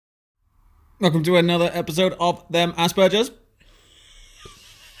Welcome to another episode of Them Aspergers.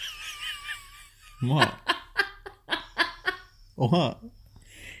 What? What?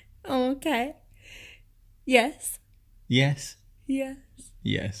 Oh, okay. Yes. Yes. Yes.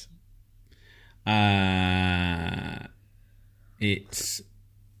 Yes. It's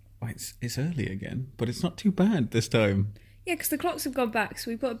early again, but it's not too bad this time. Yeah, because the clocks have gone back, so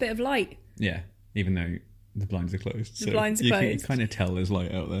we've got a bit of light. Yeah, even though the blinds are closed. The blinds are closed. You can kind of tell there's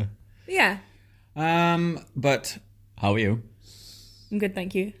light out there. Yeah. But how are you? I'm good,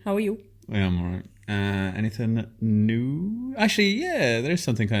 thank you. How are you? Yeah, I'm alright. Anything new? Actually, yeah, there is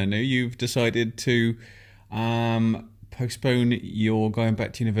something kind of new. You've decided to postpone your going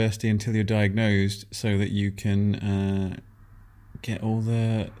back to university until you're diagnosed so that you can get all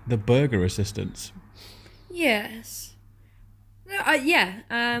the burger assistance. Yes. Yeah.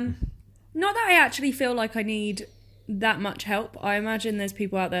 Not that I actually feel like I need that much help. I imagine there's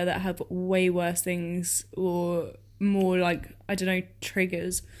people out there that have way worse things or more like, I don't know,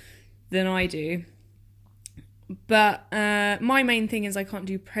 triggers than I do. But my main thing is I can't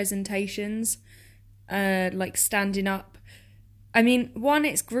do presentations, like standing up. I mean, one,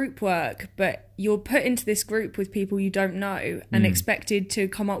 it's group work, but you're put into this group with people you don't know and expected to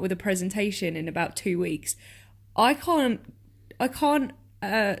come up with a presentation in about 2 weeks. I can't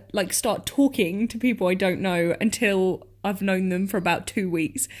like start talking to people I don't know until I've known them for about 2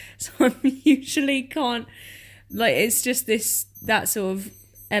 weeks. So I usually can't, like, it's just that sort of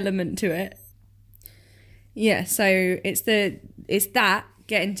element to it. Yeah, so it's that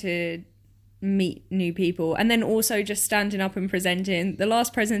getting to meet new people and then also just standing up and presenting. The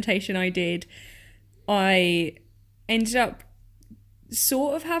last presentation I did, I ended up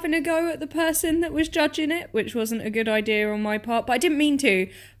sort of having a go at the person that was judging it, which wasn't a good idea on my part, but I didn't mean to.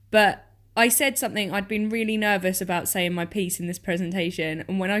 But I said something, I'd been really nervous about saying my piece in this presentation,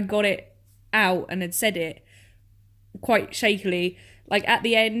 and when I got it out and had said it quite shakily, like at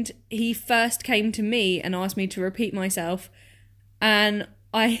the end, he first came to me and asked me to repeat myself, and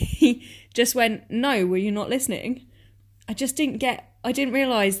I just went, no, were you not listening? I didn't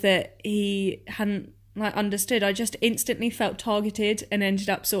realise that he hadn't like understood. I just instantly felt targeted and ended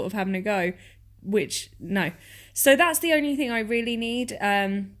up sort of having a go, which, no. So that's the only thing I really need.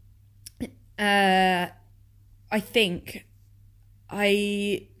 I think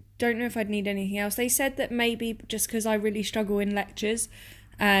I don't know if I'd need anything else. They said that maybe just because I really struggle in lectures,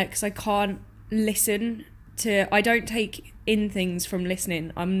 because I can't listen to, I don't take in things from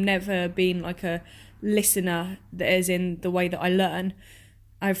listening. I'm never been like a listener, that is in the way that I learn.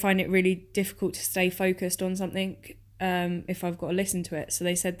 I find it really difficult to stay focused on something if I've got to listen to it. So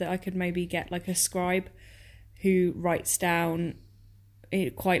they said that I could maybe get like a scribe who writes down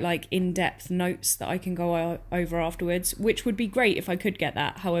quite like in-depth notes that I can go over afterwards, which would be great if I could get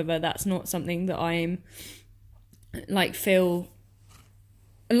that. However, that's not something that I'm like feel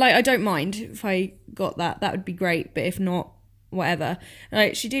like, I don't mind if I got that would be great, but if not, whatever.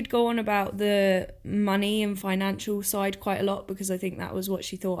 Like, she did go on about the money and financial side quite a lot, because I think that was what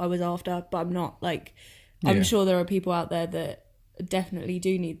she thought I was after, but I'm not. Like, I'm sure there are people out there that definitely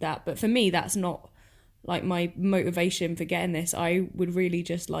do need that, but for me that's not like my motivation for getting this. I would really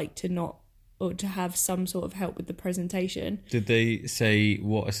just like to not, or to have some sort of help with the presentation. Did they say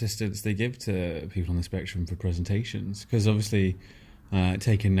what assistance they give to people on the spectrum for presentations? Because obviously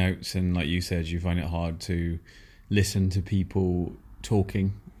taking notes, and like you said, you find it hard to listen to people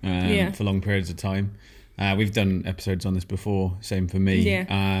talking for long periods of time. We've done episodes on this before, same for me.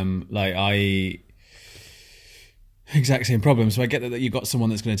 Exact same problem. So I get that you've got someone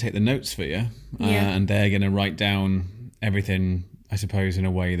that's going to take the notes for you, and they're going to write down everything, I suppose, in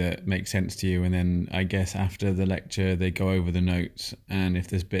a way that makes sense to you. And then I guess after the lecture, they go over the notes, and if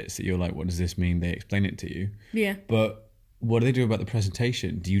there's bits that you're like, what does this mean? They explain it to you. Yeah. But what do they do about the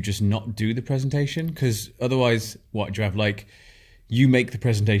presentation? Do you just not do the presentation? Because otherwise, what do you have? Like, you make the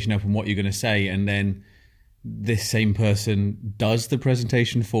presentation up on what you're going to say, and then this same person does the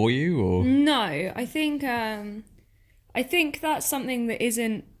presentation for you, or no? I think that's something that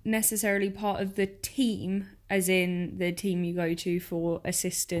isn't necessarily part of the team, as in the team you go to for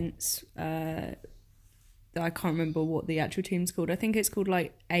assistance. I can't remember what the actual team's called. I think it's called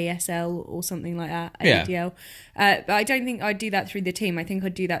like ASL or something like that, ADL. But I don't think I'd do that through the team. I think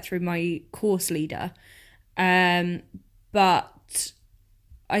I'd do that through my course leader. But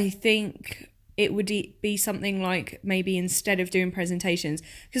I think it would be something like, maybe instead of doing presentations,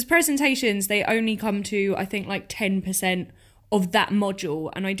 because presentations, they only come to, I think, like 10% of that module,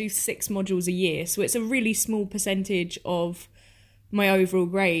 and I do 6 modules a year, so it's a really small percentage of my overall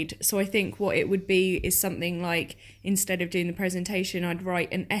grade. So I think what it would be is something like, instead of doing the presentation, I'd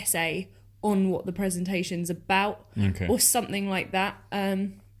write an essay on what the presentation's about, Okay. or something like that,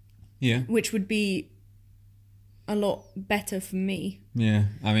 Yeah. which would be a lot better for me. Yeah.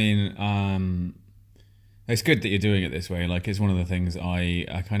 I mean, it's good that you're doing it this way. Like, it's one of the things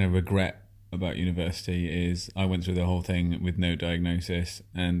I kind of regret about university is I went through the whole thing with no diagnosis,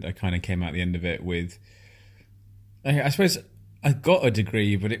 and I kind of came out the end of it with, I suppose I got a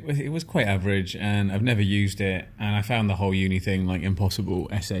degree, but it was quite average, and I've never used it, and I found the whole uni thing like impossible.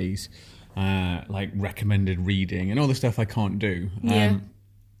 Essays, like recommended reading and all the stuff I can't do. Yeah.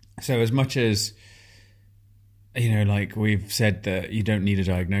 So as much as, like we've said that you don't need a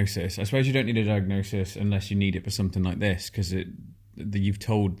diagnosis, I suppose you don't need a diagnosis unless you need it for something like this, because you've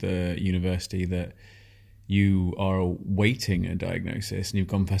told the university that you are awaiting a diagnosis, and you've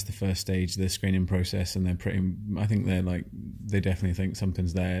gone past the first stage of the screening process, and they definitely think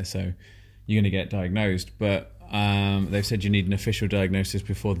something's there, so you're going to get diagnosed. But they've said you need an official diagnosis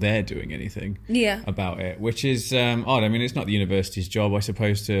before they're doing anything about it, which is odd. I mean, it's not the university's job, I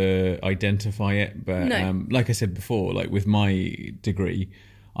suppose, to identify it, but No. like I said before, like with my degree,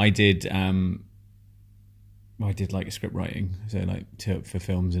 I did like script writing, so like for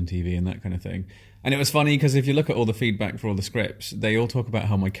films and TV and that kind of thing. And it was funny because if you look at all the feedback for all the scripts, they all talk about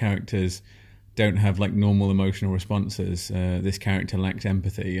how my characters don't have like normal emotional responses. This character lacks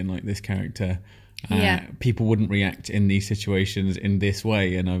empathy, and like this character, people wouldn't react in these situations in this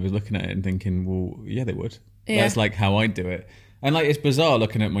way. And I was looking at it and thinking, well, yeah, they would. Yeah. That's like how I'd do it. And like, it's bizarre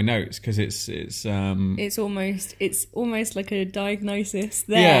looking at my notes because it's almost like a diagnosis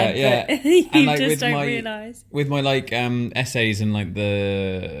there. Yeah. But you And, like, just with don't my- realise. with my like essays and like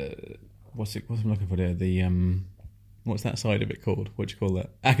the what's I'm looking for there, the what's that side of it called? What do you call that?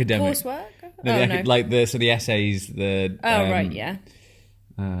 Academic. Coursework? No, No. like the essays, the Right, yeah.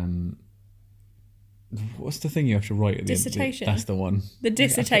 What's the thing you have to write at the Dissertation. End? That's the one. The I kept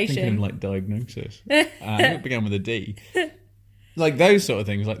dissertation. thinking like diagnosis. It began with a D. Like those sort of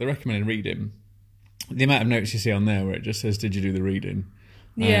things, like the recommended reading. The amount of notes you see on there where it just says, "Did you do the reading?"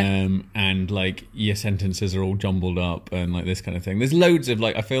 Yeah. And like your sentences are all jumbled up and like this kind of thing. There's loads of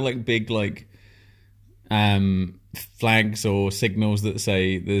like, I feel like big like flags or signals that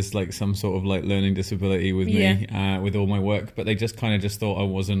say there's like some sort of like learning disability with me with all my work, but they just kind of just thought I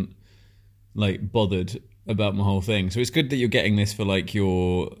wasn't like bothered about my whole thing. So it's good that you're getting this for like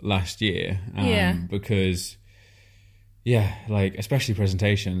your last year, because like especially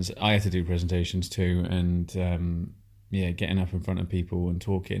presentations. I had to do presentations too, and getting up in front of people and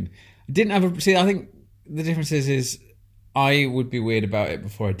talking. I didn't have I think the difference is I would be weird about it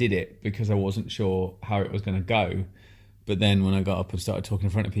before I did it because I wasn't sure how it was going to go. But then when I got up and started talking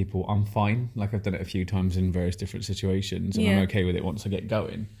in front of people, I'm fine. Like I've done it a few times in various different situations, and I'm okay with it once I get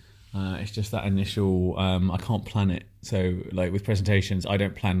going. It's just that initial, I can't plan it. So like with presentations, I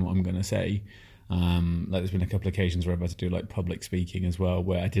don't plan what I'm going to say. Like there's been a couple of occasions where I've had to do like public speaking as well,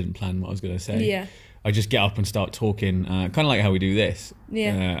 where I didn't plan what I was going to say. Yeah. I just get up and start talking, kind of like how we do this.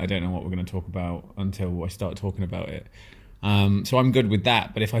 Yeah. I don't know what we're going to talk about until I start talking about it. So I'm good with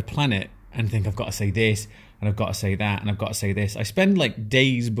that. But if I plan it and think I've got to say this and I've got to say that and I've got to say this, I spend like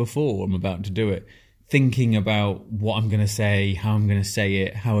days before I'm about to do it thinking about what I'm going to say, how I'm going to say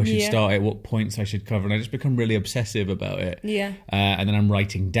it, how I should start it, what points I should cover. And I just become really obsessive about it. Yeah. And then I'm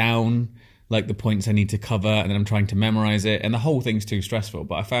writing down like the points I need to cover, and then I'm trying to memorize it, and the whole thing's too stressful.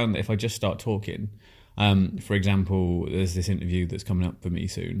 But I found that if I just start talking, for example, there's this interview that's coming up for me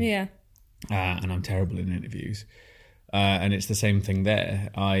soon. Yeah. And I'm terrible in interviews. And it's the same thing there.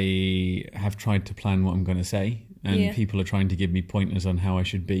 I have tried to plan what I'm going to say, and people are trying to give me pointers on how I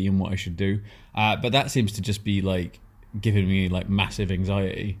should be and what I should do. But that seems to just be like giving me like massive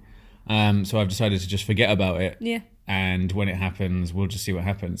anxiety. So I've decided to just forget about it. Yeah. And when it happens, we'll just see what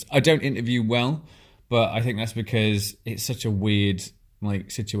happens. I don't interview well, but I think that's because it's such a weird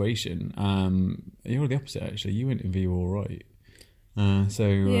like situation. You're the opposite, actually. You interview all right.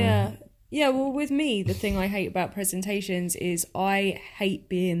 Yeah, well, with me, the thing I hate about presentations is I hate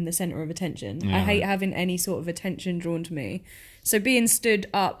being the centre of attention. Yeah, I hate having any sort of attention drawn to me. So being stood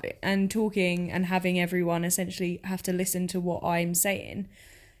up and talking and having everyone essentially have to listen to what I'm saying,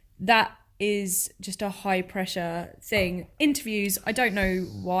 that is just a high pressure thing. Interviews, I don't know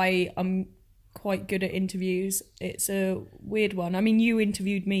why I'm quite good at interviews. It's a weird one. I mean, you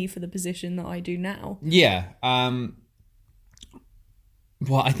interviewed me for the position that I do now. Yeah.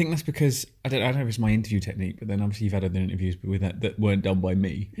 Well, I think that's because I don't know if it's my interview technique, but then obviously you've had other interviews with that weren't done by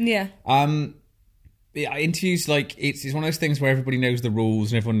me. Yeah. Interviews, like it's one of those things where everybody knows the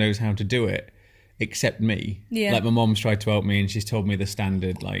rules and everyone knows how to do it, except me. Yeah. Like my mom's tried to help me and she's told me the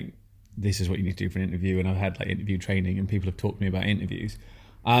standard, like this is what you need to do for an interview, and I've had like interview training and people have talked to me about interviews.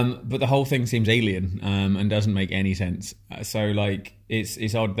 But the whole thing seems alien and doesn't make any sense. So like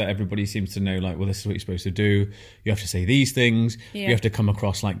it's odd that everybody seems to know like, well, this is what you're supposed to do. You have to say these things. Yeah. You have to come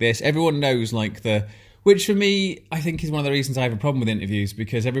across like this. Everyone knows like which for me, I think is one of the reasons I have a problem with interviews,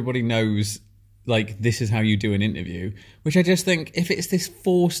 because everybody knows like this is how you do an interview, which I just think if it's this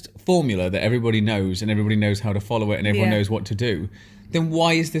forced formula that everybody knows and everybody knows how to follow it and everyone knows what to do, then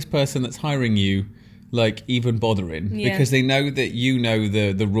why is this person that's hiring you like even bothering? Because they know that you know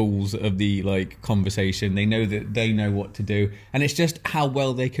the rules of the like conversation. They know that they know what to do, and it's just how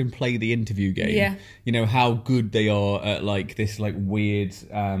well they can play the interview game. You know, how good they are at like this like weird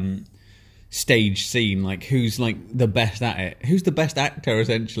stage scene, like who's like the best at it, who's the best actor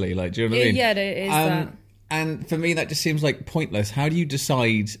essentially, like, do you know what I mean? Yeah, it is that. And for me that just seems like pointless. How do you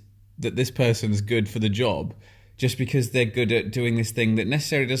decide that this person's good for the job just because they're good at doing this thing that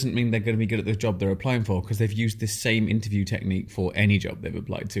necessarily doesn't mean they're going to be good at the job they're applying for, because they've used this same interview technique for any job they've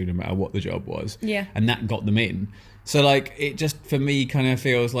applied to, no matter what the job was, and that got them in. So like it just for me kind of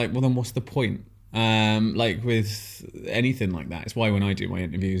feels like, well then what's the point? Like with anything like that, it's why when I do my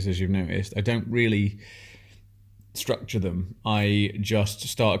interviews, as you've noticed, I don't really structure them. I just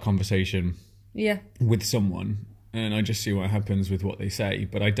start a conversation with someone and I just see what happens with what they say,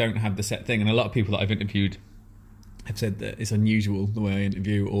 but I don't have the set thing. And a lot of people that I've interviewed have said that it's unusual the way I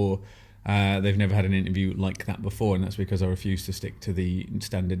interview, or they've never had an interview like that before, and that's because I refuse to stick to the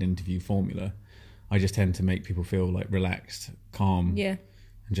standard interview formula. I just tend to make people feel like relaxed, calm, and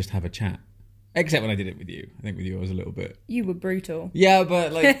just have a chat. Except when I did it with you. I think with you I was a little bit... You were brutal. Yeah,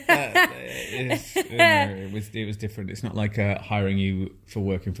 but like it was different. It's not like hiring you for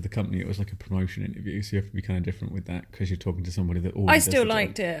working for the company. It was like a promotion interview, so you have to be kind of different with that because you're talking to somebody that already I still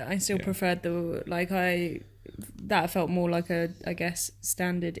liked it. I still preferred that felt more like a, I guess,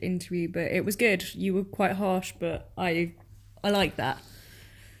 standard interview, but it was good. You were quite harsh, but I like that.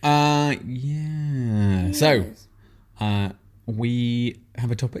 Yeah. So, we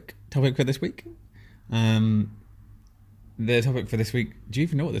have a topic for this week. The topic for this week, do you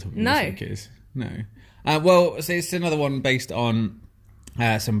even know what the topic for this week is? No. Well, so it's another one based on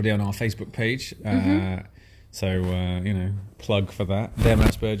somebody on our Facebook page. So, plug for that. Them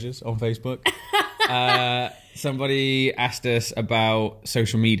Aspergers on Facebook. Somebody asked us about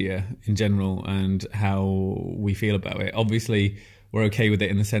social media in general and how we feel about it. Obviously, we're okay with it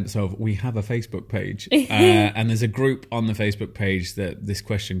in the sense of we have a Facebook page and there's a group on the Facebook page that this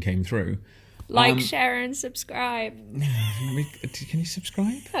question came through. Like, share and subscribe. Can you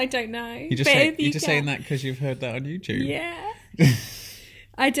subscribe? I don't know. You're just saying that because you've heard that on YouTube? Yeah.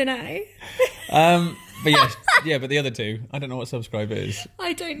 I don't know. But but the other two, I don't know what subscribe is.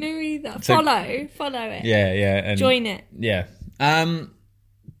 I don't know either. So, follow it. Yeah. And join it. Yeah.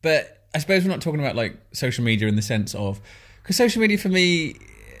 But I suppose we're not talking about like social media in the sense of... Because social media for me,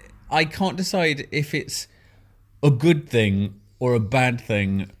 I can't decide if it's a good thing or a bad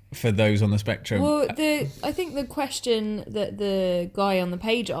thing for those on the spectrum. Well, I think the question that the guy on the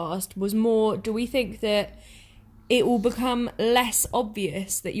page asked was more, do we think that it will become less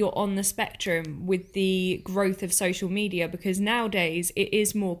obvious that you're on the spectrum with the growth of social media? Because nowadays it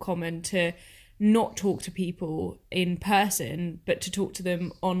is more common to not talk to people in person, but to talk to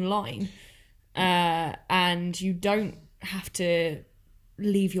them online. And you don't have to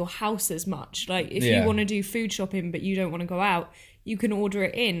leave your house as much. Like if you want to do food shopping but you don't want to go out, you can order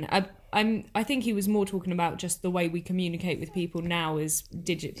it in. I think he was more talking about just the way we communicate with people now is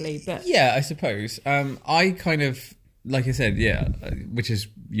digitally. But yeah, I suppose I kind of, like I said, which is,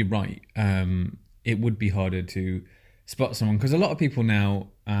 you're right, it would be harder to spot someone because a lot of people now,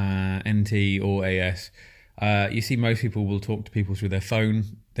 NT or AS, you see most people will talk to people through their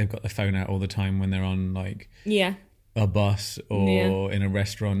phone. They've got their phone out all the time when they're on like a bus or in a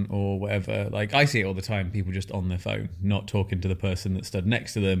restaurant or whatever. Like I see it all the time, people just on their phone, not talking to the person that stood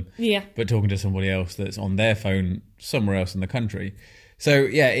next to them, but talking to somebody else that's on their phone somewhere else in the country. So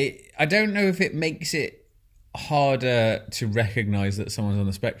I don't know if it makes it harder to recognise that someone's on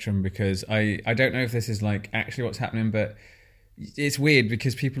the spectrum, because I don't know if this is like actually what's happening, but it's weird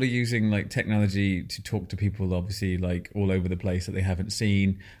because people are using like technology to talk to people obviously like all over the place that they haven't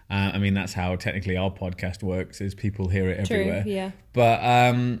seen. I mean, that's how technically our podcast works, is people hear it everywhere. True, yeah. But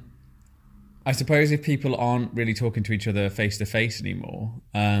I suppose if people aren't really talking to each other face to face anymore,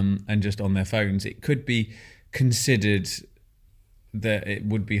 and just on their phones, it could be considered that it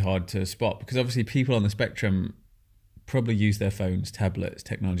would be hard to spot, because obviously people on the spectrum probably use their phones, tablets,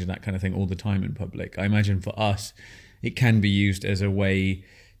 technology, that kind of thing all the time in public. I imagine for us, it can be used as a way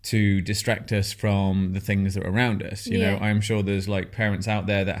to distract us from the things that are around us. You know, I'm sure there's like parents out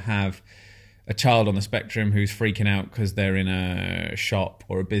there that have a child on the spectrum who's freaking out because they're in a shop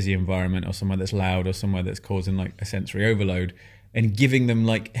or a busy environment or somewhere that's loud or somewhere that's causing like a sensory overload, and giving them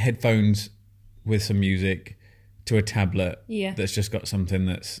like headphones with some music to a tablet that's just got something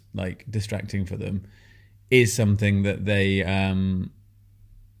that's like distracting for them is something that they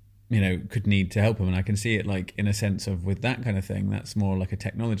could need to help them. And I can see it like in a sense of with that kind of thing, that's more like a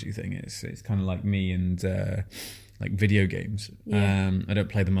technology thing. It's kind of like me and like video games. I don't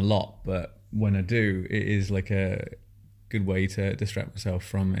play them a lot, but when I do, it is like a good way to distract myself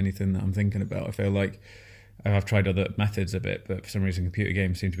from anything that I'm thinking about. I feel like I've tried other methods a bit, but for some reason computer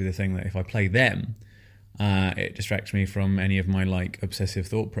games seem to be the thing that if I play them, it distracts me from any of my like obsessive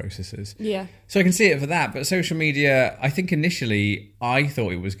thought processes. Yeah. So I can see it for that. But social media, I think initially I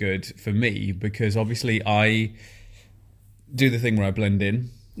thought it was good for me because obviously I do the thing where I blend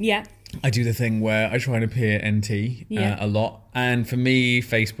in. Yeah. I do the thing where I try and appear NT a lot. And for me,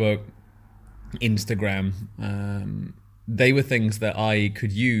 Facebook, Instagram, they were things that I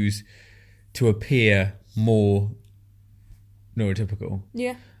could use to appear more neurotypical.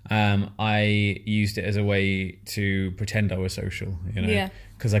 Yeah. I used it as a way to pretend I was social,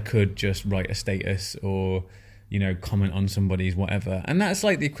 because I could just write a status or, comment on somebody's whatever. And that's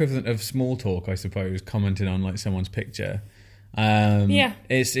like the equivalent of small talk, I suppose, commenting on like someone's picture.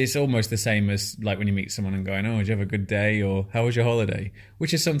 It's almost the same as like when you meet someone and going, oh, did you have a good day? Or how was your holiday?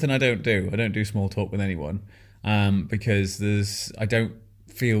 Which is something I don't do. I don't do small talk with anyone because I don't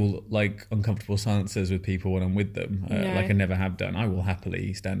feel like uncomfortable silences with people when I'm with them, like I never have done. I will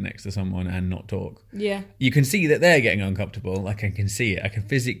happily stand next to someone and not talk. Yeah. You can see that they're getting uncomfortable. Like I can see it. I can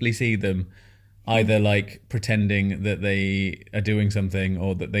physically see them either like pretending that they are doing something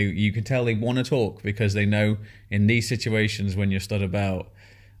or that you can tell they want to talk because they know in these situations when you're stood about,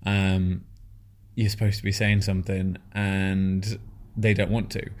 you're supposed to be saying something and they don't want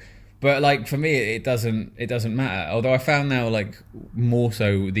to. But like for me, it doesn't matter. Although I found now, like more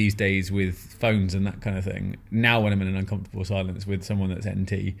so these days with phones and that kind of thing. Now when I'm in an uncomfortable silence with someone that's NT,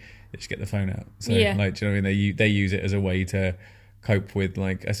 they just get the phone out. So like, do you know what I mean? They use it as a way to cope with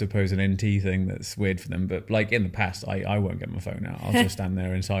like I suppose an NT thing that's weird for them. But like in the past, I won't get my phone out. I'll just stand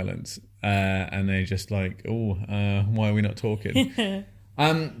there in silence, and they just like, why are we not talking?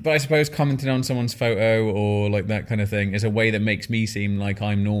 But I suppose commenting on someone's photo or like that kind of thing is a way that makes me seem like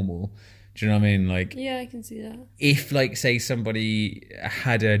I'm normal. Do you know what I mean? Like, yeah, I can see that. If like say somebody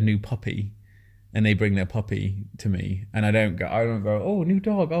had a new puppy and they bring their puppy to me and I don't go, oh, new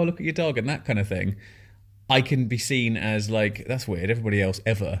dog, oh, look at your dog and that kind of thing. I can be seen as like, that's weird. Everybody else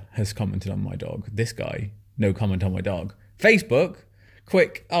ever has commented on my dog. This guy, no comment on my dog. Facebook,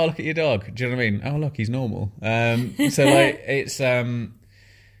 quick, oh, look at your dog. Do you know what I mean? Oh, look, he's normal. So like it's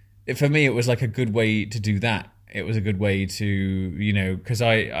for me, it was like a good way to do that. It was a good way to, because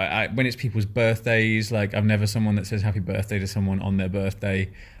I when it's people's birthdays, like I'm never someone that says happy birthday to someone on their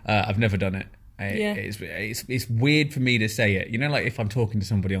birthday. I've never done it. It's weird for me to say it. Like if I'm talking to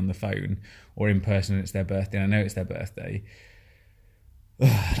somebody on the phone or in person and it's their birthday, and I know it's their birthday.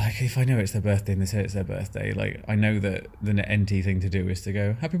 Like if I know it's their birthday and they say it's their birthday, like I know that the NT thing to do is to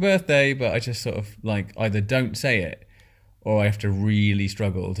go happy birthday, but I just sort of like either don't say it or I have to really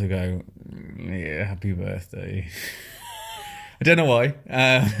struggle to go, yeah, happy birthday. I don't know why.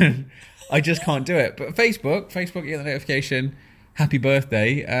 I just can't do it. But Facebook, you get the notification, happy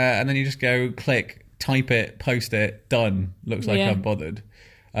birthday, and then you just go click, type it, post it, done. Looks like I'm bothered.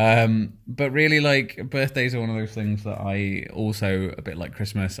 But really, like, birthdays are one of those things that I also, a bit like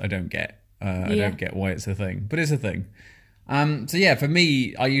Christmas, I don't get. I don't get why it's a thing, but it's a thing. So yeah, for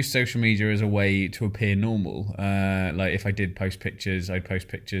me, I use social media as a way to appear normal. Like if I did post pictures, I'd post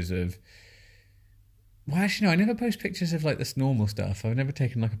pictures of. Well, actually, no, I never post pictures of like this normal stuff. I've never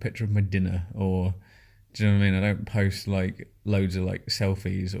taken like a picture of my dinner or. Do you know what I mean? I don't post like loads of like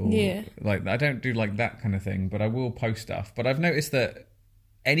selfies or like I don't do like that kind of thing. But I will post stuff. But I've noticed that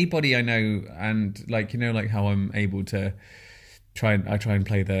anybody I know and like like how I'm able to. I try and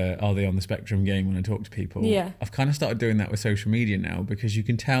play the Are They on the Spectrum game when I talk to people. Yeah. I've kind of started doing that with social media now because you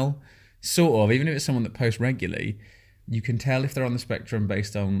can tell, sort of, even if it's someone that posts regularly, you can tell if they're on the spectrum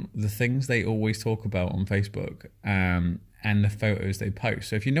based on the things they always talk about on Facebook and the photos they post.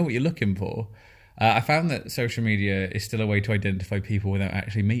 So if you know what you're looking for, I found that social media is still a way to identify people without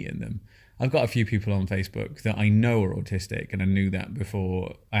actually meeting them. I've got a few people on Facebook that I know are autistic and I knew that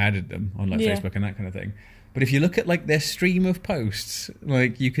before I added them on like Facebook and that kind of thing. But if you look at like their stream of posts,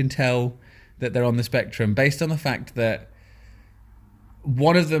 like you can tell that they're on the spectrum based on the fact that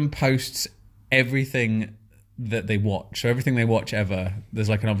one of them posts everything that they watch. So everything they watch ever, there's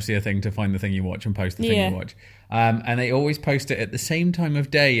like obviously a thing to find the thing you watch and post the thing you watch. And they always post it at the same time of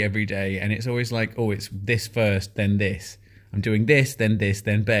day every day. And it's always like, oh, it's this first, then this. I'm doing this, then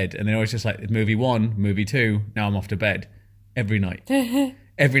bed. And they're always just like, movie 1, movie 2, now I'm off to bed. Every night.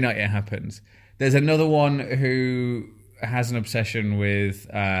 Every night it happens. There's another one who has an obsession with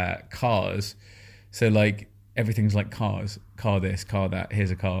cars. So like everything's like cars. Car this, car that, here's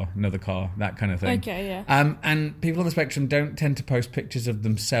a car, another car, that kind of thing. Okay, yeah. And people on the spectrum don't tend to post pictures of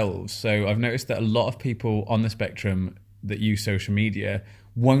themselves. So I've noticed that a lot of people on the spectrum that use social media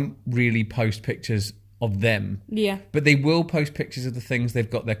won't really post pictures of them. Yeah. But they will post pictures of the things they've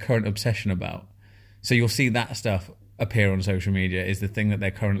got their current obsession about. So you'll see that stuff appear on social media, is the thing that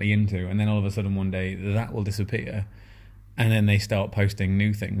they're currently into. And then all of a sudden one day that will disappear. And then they start posting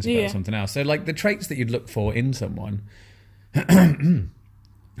new things about something else. So like the traits that you'd look for in someone to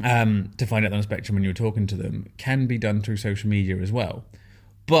find out on the spectrum when you're talking to them can be done through social media as well.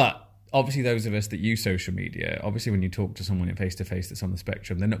 But obviously those of us that use social media, obviously when you talk to someone face to face that's on the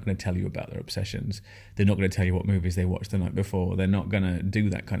spectrum, they're not going to tell you about their obsessions. They're not going to tell you what movies they watched the night before. They're not going to do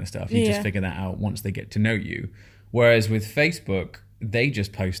that kind of stuff. You just figure that out once they get to know you. Whereas with Facebook, they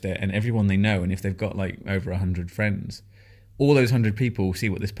just post it and everyone they know, and if they've got like over 100 friends, all those 100 people see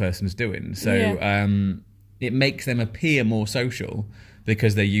what this person's doing. So it makes them appear more social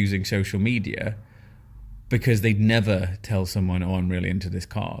because they're using social media, because they'd never tell someone, oh, I'm really into this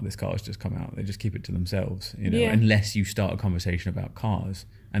car. This car's just come out. They just keep it to themselves, you know, unless you start a conversation about cars.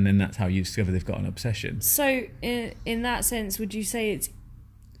 And then that's how you discover they've got an obsession. So in that sense, would you say it's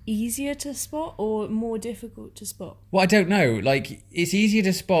easier to spot or more difficult to spot? Well, I don't know. Like, it's easier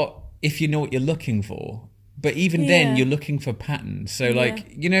to spot if you know what you're looking for. But even then, you're looking for patterns. So, like,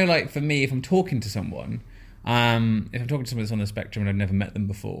 you know, like for me, if I'm talking to someone, if I'm talking to someone that's on the spectrum and I've never met them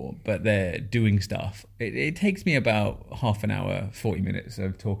before, but they're doing stuff, it takes me about half an hour, 40 minutes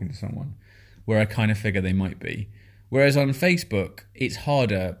of talking to someone where I kind of figure they might be. Whereas on Facebook, it's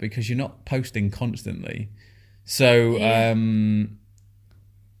harder because you're not posting constantly. So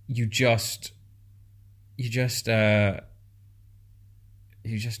you just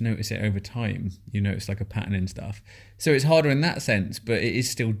notice it over time. You notice like a pattern in stuff. So it's harder in that sense, but it is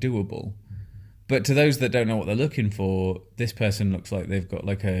still doable. But to those that don't know what they're looking for, this person looks like they've got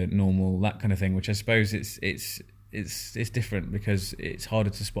like a normal, that kind of thing, which I suppose it's different because it's harder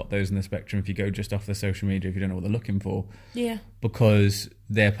to spot those in the spectrum if you go just off the social media, if you don't know what they're looking for. Yeah. Because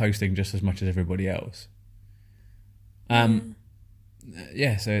they're posting just as much as everybody else.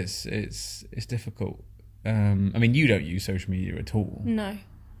 Yeah, so it's difficult. I mean, you don't use social media at all. No.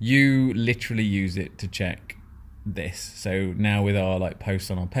 You literally use it to check this. So now with our like posts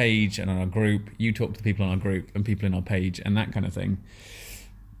on our page and on our group, you talk to the people on our group and people in our page and that kind of thing.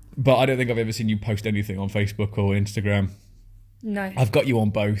 But I don't think I've ever seen you post anything on Facebook or Instagram. No. I've got you on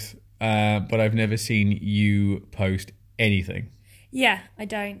both, but I've never seen you post anything. Yeah, I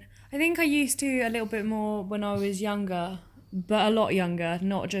don't. I think I used to a little bit more when I was younger, but a lot younger,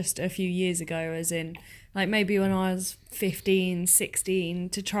 not just a few years ago, as in like maybe when I was 15, 16,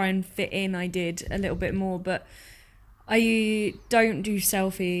 to try and fit in, I did a little bit more. But I don't do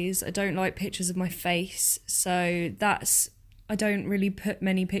selfies. I don't like pictures of my face. So I don't really put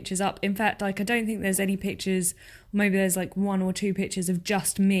many pictures up. In fact, like I don't think there's any pictures, maybe there's like 1 or 2 pictures of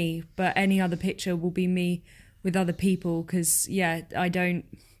just me, but any other picture will be me with other people because, I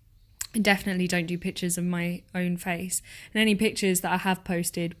definitely don't do pictures of my own face. And any pictures that I have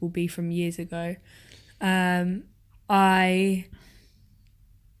posted will be from years ago. I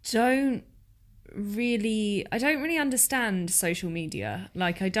don't really understand social media.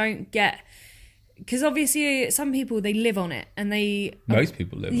 Like I don't get, because obviously some people, they live on it and most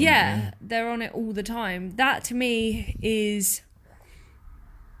people live on it. Yeah, they're on it all the time. That to me is,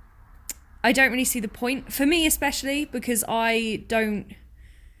 I don't really see the point, for me especially, because I don't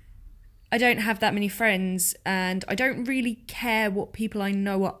have that many friends and I don't really care what people I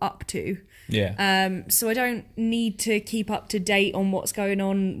know are up to. Yeah. So I don't need to keep up to date on what's going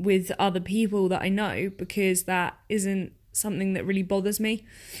on with other people that I know because that isn't something that really bothers me.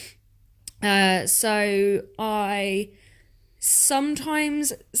 So the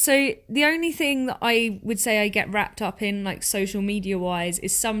only thing that I would say I get wrapped up in, like social media wise,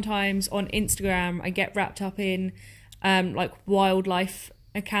 is sometimes on Instagram I get wrapped up in like wildlife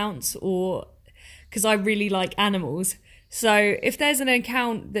accounts, or because I really like animals. So if there's an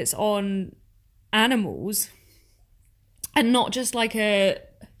account that's on animals and not just like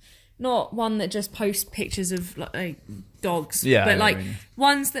not one that just posts pictures of like dogs, but like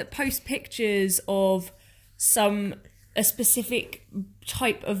ones that post pictures of a specific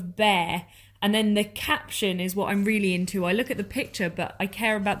type of bear And then the caption is what I'm really into. I look at the picture, but I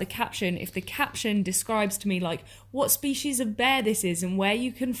care about the caption. If the caption describes to me like what species of bear this is and where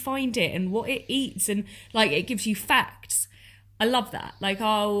you can find it and what it eats, and like it gives you facts, I love that. Like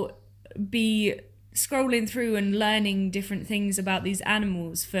I'll be scrolling through and learning different things about these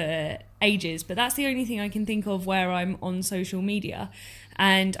animals for ages, but that's the only thing I can think of where I'm on social media.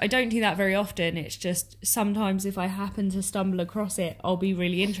 And I don't do that very often. It's just sometimes if I happen to stumble across it, I'll be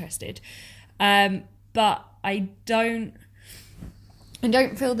really interested. But I don't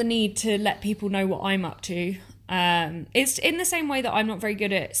feel the need to let people know what I'm up to. It's in the same way that I'm not very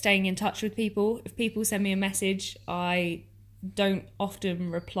good at staying in touch with people. If people send me a message, I don't often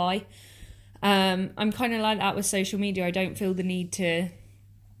reply. I'm kind of like that with social media. I don't feel the need to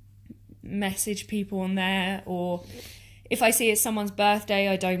message people on there, or if I see it's someone's birthday,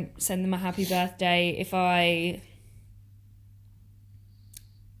 I don't send them a happy birthday.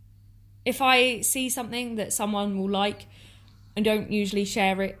 If I see something that someone will like, I don't usually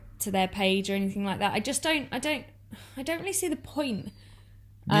share it to their page or anything like that. I don't really see the point.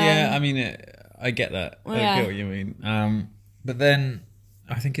 Yeah, I mean, I get that. I get what you mean. But then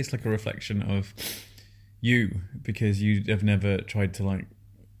I think it's like a reflection of you, because you have never tried to like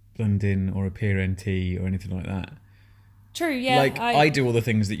blend in or appear NT or anything like that. True, yeah. Like I do all the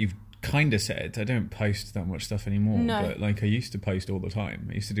things that you've kind of said. I don't post that much stuff anymore, but like I used to post all the time.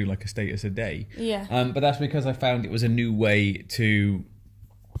 I used to do like a status a day. Yeah. But that's because I found it was a new way to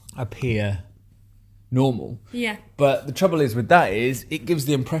appear normal. Yeah. But the trouble is with that is it gives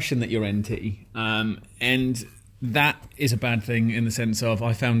the impression that you're NT, and that is a bad thing in the sense of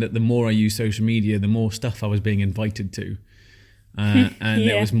I found that the more I use social media, the more stuff I was being invited to. And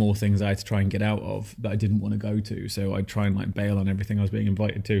there was more things I had to try and get out of that I didn't want to go to. So I'd try and like bail on everything I was being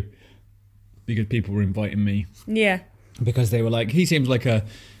invited to, because people were inviting me. Yeah. Because they were like, he seems like a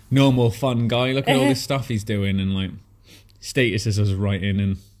normal, fun guy. Look at all this stuff he's doing, and like statuses I was writing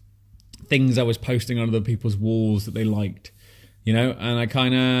and things I was posting on other people's walls that they liked, you know. And I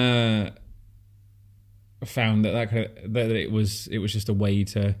kind of found that it was just a way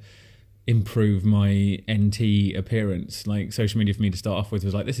to improve my NT appearance. Like social media for me to start off with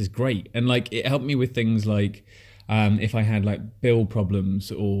was like, this is great, and like it helped me with things like if I had like bill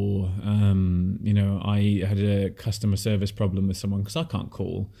problems, or you know, I had a customer service problem with someone, because I can't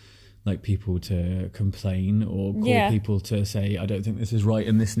call like people to complain or call people to say I don't think this is right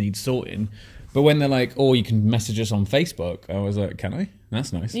and this needs sorting. But when they're like, oh, you can message us on Facebook, I was like, can I?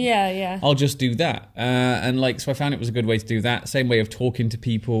 That's nice. Yeah. I'll just do that. And like, so I found it was a good way to do that. Same way of talking to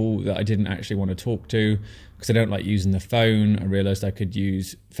people that I didn't actually want to talk to, because I don't like using the phone. I realised I could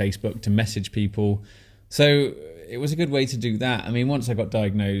use Facebook to message people. So it was a good way to do that. I mean, once I got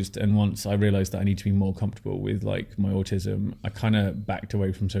diagnosed and once I realised that I need to be more comfortable with like my autism, I kind of backed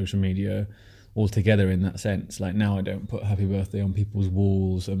away from social media altogether in that sense. Like now I don't put happy birthday on people's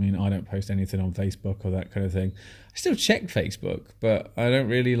walls. I mean, I don't post anything on Facebook or that kind of thing. I still check Facebook, but I don't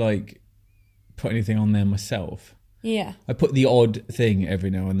really like put anything on there myself. Yeah. I put the odd thing every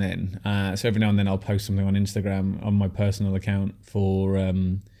now and then. So every now and then I'll post something on Instagram on my personal account for,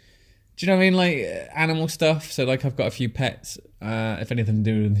 do you know what I mean? Like animal stuff. So like I've got a few pets. If anything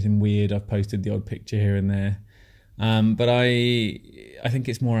to do with anything weird, I've posted the odd picture here and there. But I think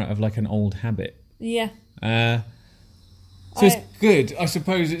it's more out of like an old habit. Yeah. So it's good. I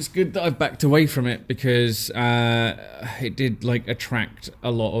suppose it's good that I've backed away from it, because it did like attract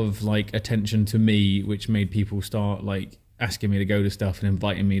a lot of like attention to me, which made people start like asking me to go to stuff and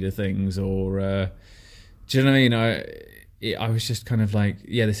inviting me to things, or do you know what I mean? I was just kind of like,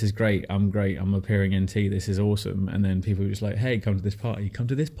 yeah, this is great. I'm appearing NT. This is awesome. And then people were just like, hey, come to this party. Come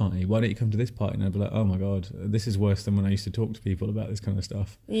to this party. Why don't you come to this party? And I'd be like, oh my God, this is worse than when I used to talk to people about this kind of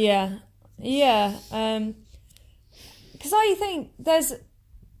stuff. Yeah. Yeah. Because I think there's,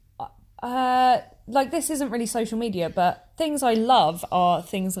 like, this isn't really social media, but things I love are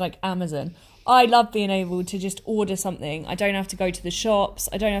things like Amazon. I love being able to just order something. I don't have to go to the shops.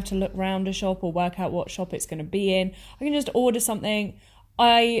 I don't have to look around a shop or work out what shop it's going to be in. I can just order something.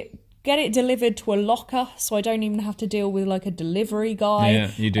 I get it delivered to a locker, so I don't even have to deal with like a delivery guy.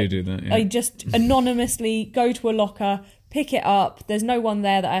 Yeah, you do that. Yeah. I just anonymously go to a locker, pick it up. There's no one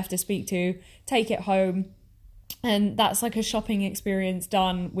there that I have to speak to. Take it home. And that's like a shopping experience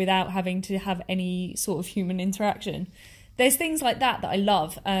done without having to have any sort of human interaction. There's things like that I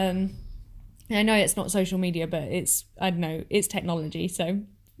love. I know it's not social media, but it's, I don't know, it's technology, so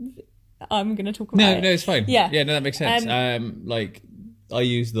I'm going to talk about it. No, it's fine. Yeah. Yeah, no, that makes sense. Like, I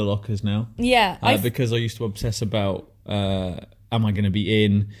use the lockers now. Yeah. Because I used to obsess about, am I going to be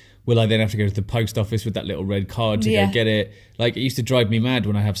in? Will I then have to go to the post office with that little red card to go get it? Like, it used to drive me mad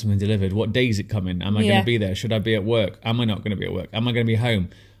when I have something delivered. What day is it coming? Am I going to be there? Should I be at work? Am I not going to be at work? Am I going to be home?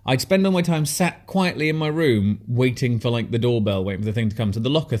 I'd spend all my time sat quietly in my room waiting for like the doorbell, waiting for the thing to come. So the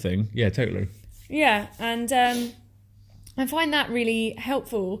locker thing, yeah, totally. Yeah, and I find that really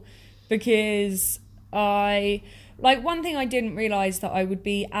helpful because one thing I didn't realise that I would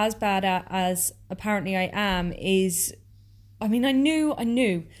be as bad at as apparently I am is, I mean, I knew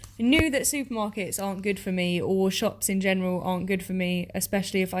that supermarkets aren't good for me, or shops in general aren't good for me,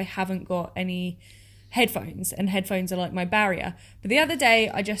 especially if I haven't got any headphones, and headphones are like my barrier. But the other day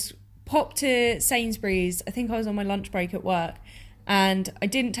I just popped to Sainsbury's. I think I was on my lunch break at work, and I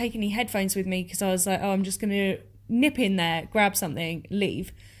didn't take any headphones with me because I was like, oh, I'm just going to nip in there, grab something,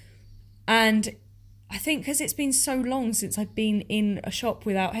 leave. And I think because it's been so long since I've been in a shop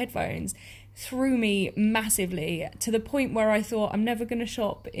without headphones, threw me massively, to the point where I thought I'm never going to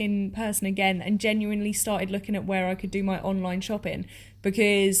shop in person again, and genuinely started looking at where I could do my online shopping,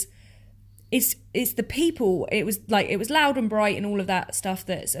 because it's the people. It was loud and bright and all of that stuff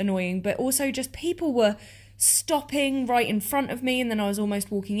that's annoying, but also just people were stopping right in front of me, and then I was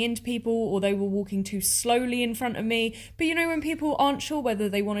almost walking into people, or they were walking too slowly in front of me. But you know, when people aren't sure whether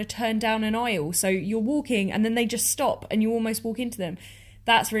they want to turn down an aisle, so you're walking and then they just stop and you almost walk into them.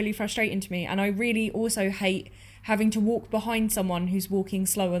 That's really frustrating to me, and I really also hate having to walk behind someone who's walking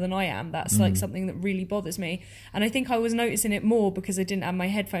slower than I am. That's like something that really bothers me, and I think I was noticing it more because I didn't have my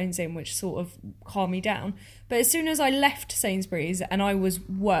headphones in, which sort of calmed me down. But as soon as I left Sainsbury's and I was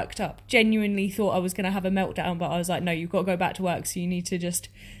worked up, genuinely thought I was going to have a meltdown, but I was like, no, you've got to go back to work, so you need to just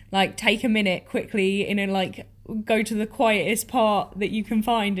like take a minute quickly in and like go to the quietest part that you can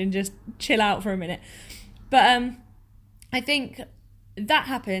find and just chill out for a minute. But I think that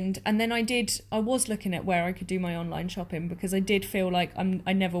happened, and then I was looking at where I could do my online shopping, because I did feel like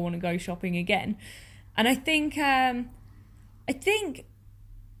I never want to go shopping again. And I think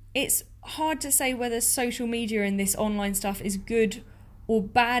it's hard to say whether social media and this online stuff is good or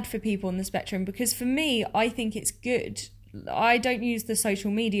bad for people on the spectrum, because for me, I think it's good. I don't use the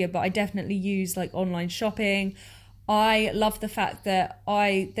social media, but I definitely use like online shopping. I love the fact that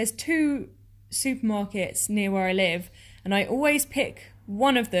there's 2 supermarkets near where I live, and I always pick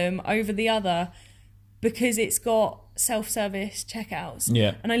one of them over the other because it's got self-service checkouts.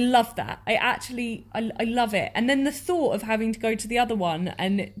 Yeah. And I love that. I love it. And then the thought of having to go to the other one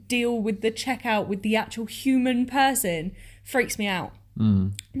and deal with the checkout with the actual human person freaks me out.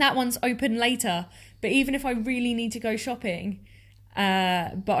 That one's open later, but even if I really need to go shopping,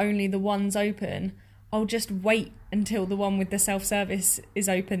 but only the one's open, I'll just wait until the one with the self-service is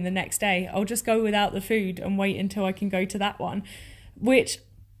open the next day. I'll just go without the food and wait until I can go to that one, which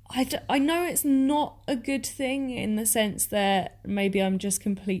I know it's not a good thing, in the sense that maybe I'm just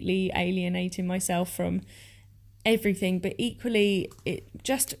completely alienating myself from everything, but equally, it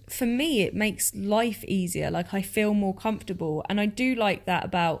just, for me, it makes life easier. Like, I feel more comfortable, and I do like that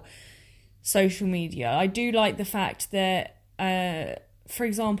about social media. I do like the fact that, for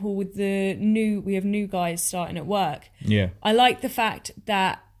example, with we have new guys starting at work. Yeah. I like the fact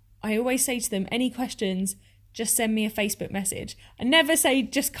that I always say to them, any questions, just send me a Facebook message. I never say,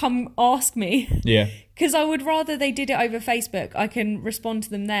 just come ask me. Yeah. Because I would rather they did it over Facebook. I can respond to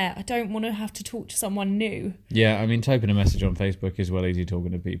them there. I don't want to have to talk to someone new. Yeah, I mean, typing a message on Facebook is well easy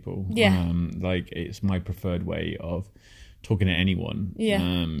talking to people. Yeah. Like, it's my preferred way of talking to anyone.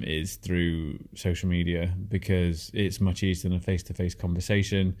 Yeah. Is through social media, because it's much easier than a face-to-face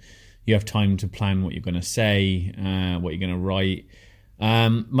conversation. You have time to plan what you're going to say, what you're going to write.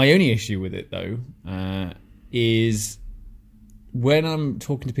 My only issue with it, though, is when I'm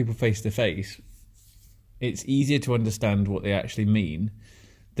talking to people face to face, it's easier to understand what they actually mean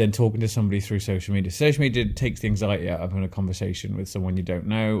than talking to somebody through social media. Social media takes the anxiety out of having a conversation with someone you don't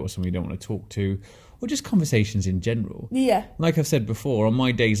know, or someone you don't want to talk to, or just conversations in general. Yeah. Like I've said before, on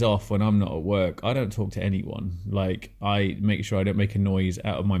my days off when I'm not at work, I don't talk to anyone. Like, I make sure I don't make a noise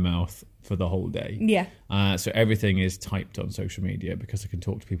out of my mouth for the whole day. Yeah. So everything is typed on social media, because I can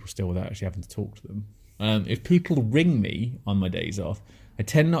talk to people still without actually having to talk to them. If people ring me on my days off, I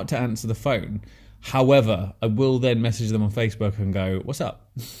tend not to answer the phone. However, I will then message them on Facebook and go, what's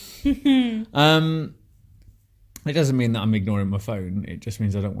up? It doesn't mean that I'm ignoring my phone. It just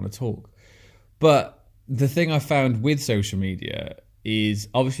means I don't want to talk. But the thing I found with social media is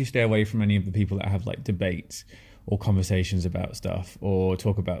obviously stay away from any of the people that have like debates or conversations about stuff, or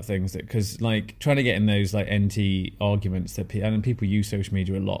talk about things that, because like trying to get in those like NT arguments that and people use social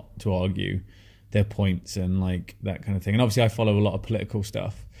media a lot to argue their points and like that kind of thing. And obviously I follow a lot of political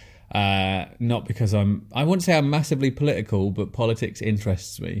stuff. Not because I wouldn't say I'm massively political, but politics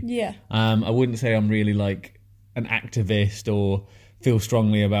interests me. Yeah. I wouldn't say I'm really like an activist or feel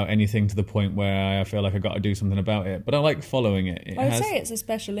strongly about anything to the point where I feel like I got to do something about it. But I like following it. I would say it's a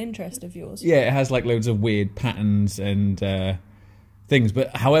special interest of yours. Yeah, it has like loads of weird patterns and things.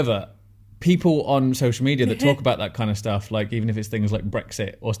 But however, people on social media that talk about that kind of stuff, like even if it's things like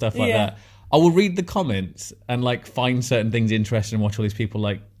Brexit or stuff like that, I will read the comments and like find certain things interesting and watch all these people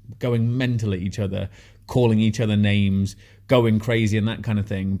like going mental at each other, calling each other names, going crazy and that kind of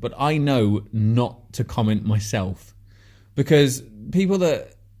thing. But I know not to comment myself, because people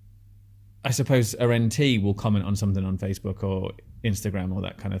that I suppose are NT will comment on something on Facebook or Instagram or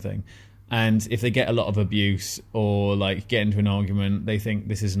that kind of thing. And if they get a lot of abuse or like get into an argument, they think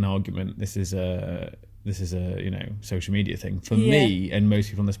this is an argument. This is a social media thing. For me and most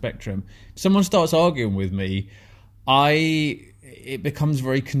people on the spectrum, if someone starts arguing with me, it becomes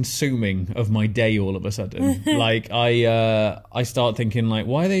very consuming of my day all of a sudden. Like I start thinking like,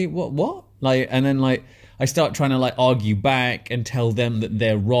 why are they what? Like, and then like I start trying to like argue back and tell them that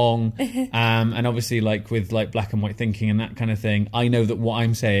they're wrong. And obviously like with like black and white thinking and that kind of thing, I know that what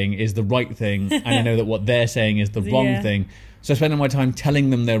I'm saying is the right thing and I know that what they're saying is the wrong thing. So I spend my time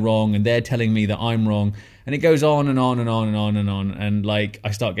telling them they're wrong and they're telling me that I'm wrong. And it goes on and on and on and on and on. And like I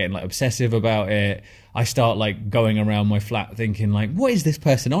start getting like obsessive about it. I start like going around my flat thinking like, what is this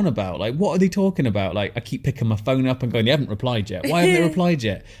person on about? Like, what are they talking about? Like, I keep picking my phone up and going, they haven't replied yet. Why haven't they replied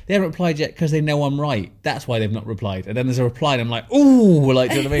yet? They haven't replied yet because they know I'm right. That's why they've not replied. And then there's a reply and I'm like, ooh,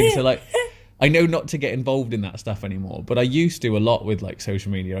 like, do you know what I mean? So like, I know not to get involved in that stuff anymore. But I used to a lot with like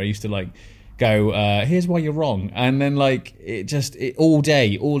social media. I used to like go, here's why you're wrong. And then like all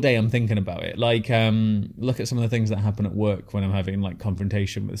day I'm thinking about it. Like look at some of the things that happen at work when I'm having like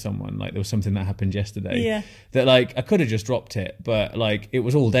confrontation with someone. Like there was something that happened yesterday that like I could have just dropped it, but like it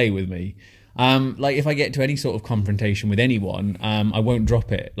was all day with me. Like if I get to any sort of confrontation with anyone, I won't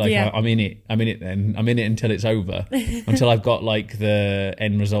drop it. Like I'm in it then. I'm in it until it's over, until I've got like the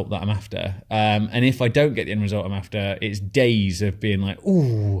end result that I'm after. And if I don't get the end result I'm after, it's days of being like,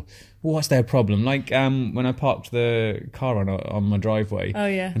 ooh, what's their problem? Like when I parked the car on my driveway,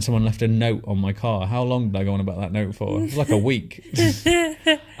 and someone left a note on my car. How long did I go on about that note for? It was like a week.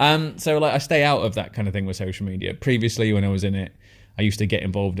 So like I stay out of that kind of thing with social media. Previously, when I was in it, I used to get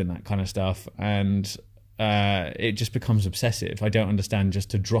involved in that kind of stuff, and it just becomes obsessive. I don't understand just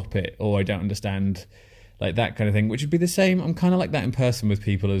to drop it, or I don't understand like that kind of thing, which would be the same. I'm kind of like that in person with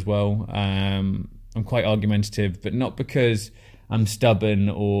people as well. I'm quite argumentative, but not because I'm stubborn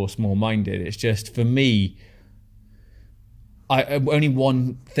or small-minded. It's just, for me, only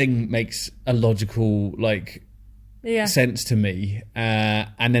one thing makes a logical like sense to me,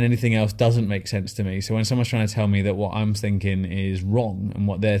 and then anything else doesn't make sense to me. So when someone's trying to tell me that what I'm thinking is wrong and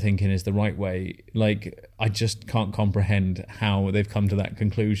what they're thinking is the right way, like I just can't comprehend how they've come to that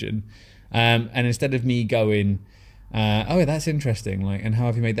conclusion. And instead of me going, oh, that's interesting, like, and how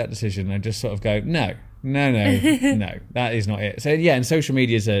have you made that decision? I just sort of go, no, that is not it. So yeah, and social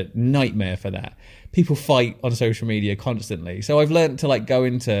media is a nightmare for that. People fight on social media constantly. So I've learned to like go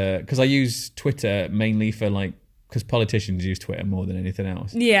into, because I use Twitter mainly for like, because politicians use Twitter more than anything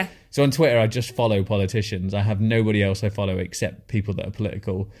else. Yeah. So on Twitter, I just follow politicians. I have nobody else I follow except people that are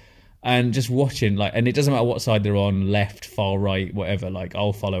political. And just watching, like, and it doesn't matter what side they're on, left, far right, whatever, like,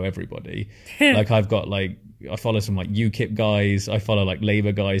 I'll follow everybody. Like, I've got, like, I follow some, like, UKIP guys. I follow, like,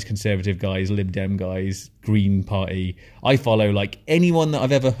 Labour guys, Conservative guys, Lib Dem guys, Green Party. I follow, like, anyone that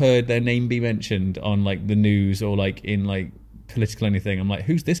I've ever heard their name be mentioned on, like, the news or, like, in, like, political anything. I'm like,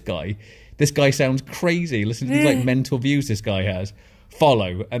 who's this guy? This guy sounds crazy. Listen to these, like, mental views this guy has.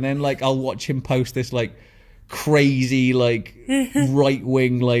 Follow. And then, like, I'll watch him post this, like, crazy, like,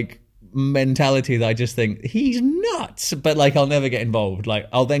 right-wing, like, mentality that I just think he's nuts, but like I'll never get involved. Like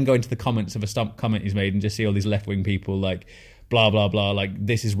I'll then go into the comments of a stump comment he's made and just see all these left-wing people like blah blah blah, like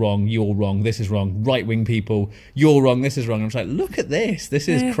this is wrong, you're wrong, this is wrong, right-wing people, you're wrong, this is wrong. I'm just like, look at this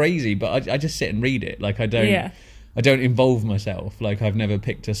is crazy. But I just sit and read it. Like I don't involve myself. Like I've never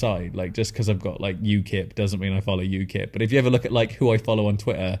picked a side. Like just because I've got like UKIP doesn't mean I follow UKIP. But if you ever look at like who I follow on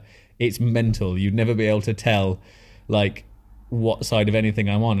Twitter, it's mental. You'd never be able to tell like what side of anything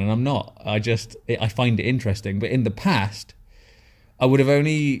I'm on, and I'm not. I find it interesting. But in the past, I would have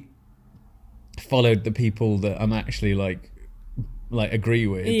only followed the people that I'm actually like agree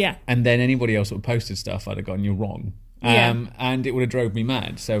with. Yeah. And then anybody else that posted stuff, I'd have gone, you're wrong. And it would have drove me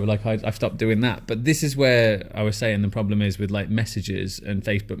mad. So like I've stopped doing that. But this is where I was saying the problem is with like messages and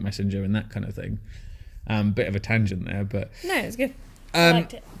Facebook Messenger and that kind of thing. Bit of a tangent there, but no, it's good. I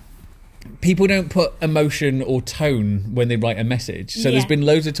liked it. people don't put emotion or tone when they write a message. So there's been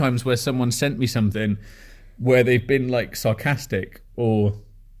loads of times where someone sent me something where they've been like sarcastic or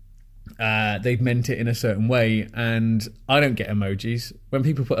they've meant it in a certain way, and I don't get emojis. When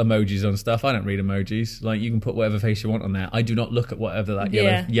people put emojis on stuff, I don't read emojis. Like, you can put whatever face you want on there. I do not look at whatever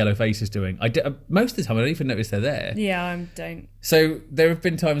that yellow face is doing. Most of the time I don't even notice they're there. Yeah, I don't. So there have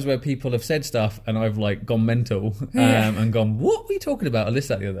been times where people have said stuff and I've like gone mental and gone, what were you talking about? Or this,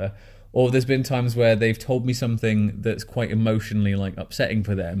 that, the other. Or there's been times where they've told me something that's quite emotionally like upsetting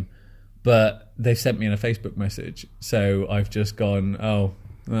for them, but they've sent me in a Facebook message. So I've just gone, oh,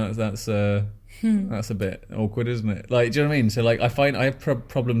 that's a bit awkward, isn't it? Like, do you know what I mean? So like, I find I have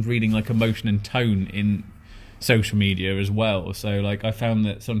problems reading like emotion and tone in social media as well. So like, I found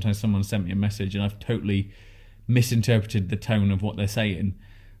that sometimes someone sent me a message and I've totally misinterpreted the tone of what they're saying,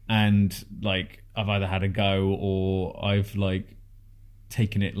 and like, I've either had a go or I've like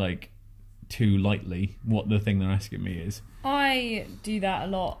taken it like too lightly what the thing they're asking me is. I do that a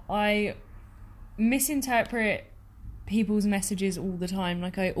lot. I misinterpret people's messages all the time.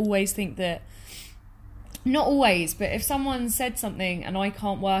 Like, I always think that, not always, but if someone said something and I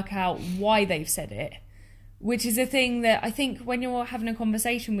can't work out why they've said it, which is a thing that I think when you're having a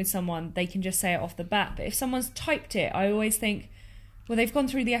conversation with someone, they can just say it off the bat. But if someone's typed it, I always think, well, they've gone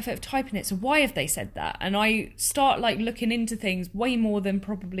through the effort of typing it, so why have they said that? And I start like looking into things way more than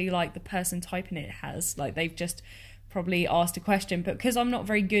probably like the person typing it has. Like, they've just probably asked a question. But because I'm not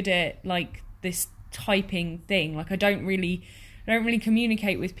very good at like this typing thing, like I don't really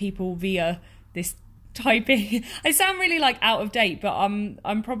communicate with people via this typing. I sound really like out of date, but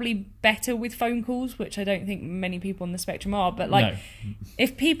I'm probably better with phone calls, which I don't think many people on the spectrum are. But like,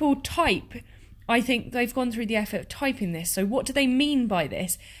 if people type, I think they've gone through the effort of typing this, so what do they mean by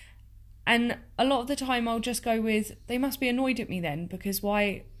this? And a lot of the time I'll just go with, they must be annoyed at me then, because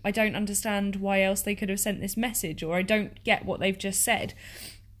why? I don't understand why else they could have sent this message, or I don't get what they've just said.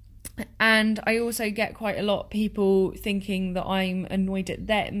 And I also get quite a lot of people thinking that I'm annoyed at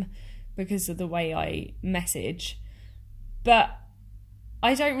them because of the way I message. But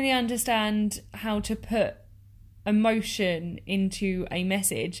I don't really understand how to put emotion into a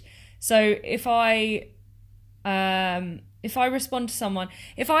message. So if I respond to someone,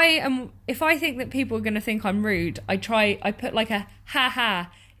 if I think that people are going to think I'm rude, I put like a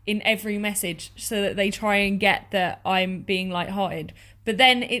ha in every message so that they try and get that I'm being lighthearted. But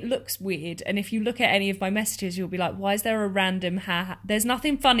then it looks weird, and if you look at any of my messages, you'll be like, why is there a random ha? There's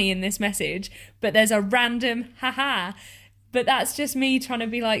nothing funny in this message, but there's a random ha. But that's just me trying to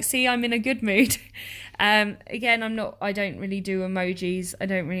be like, see, I'm in a good mood. Again, I don't really do emojis. I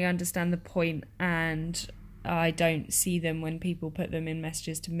don't really understand the point, and I don't see them when people put them in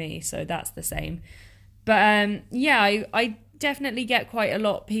messages to me. So that's the same. But I definitely get quite a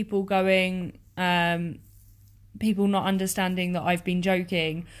lot of people going, people not understanding that I've been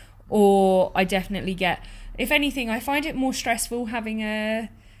joking, or I definitely get, if anything, I find it more stressful having a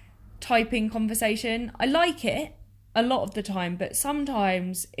typing conversation. I like it a lot of the time, but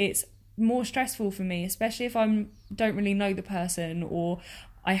sometimes it's more stressful for me, especially if I don't really know the person, or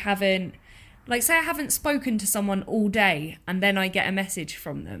I haven't, like, say I haven't spoken to someone all day and then I get a message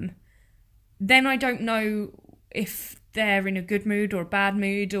from them, then I don't know if they're in a good mood or a bad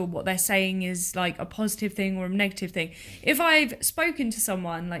mood, or what they're saying is like a positive thing or a negative thing. If I've spoken to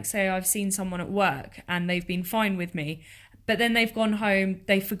someone, like say I've seen someone at work and they've been fine with me, but then they've gone home,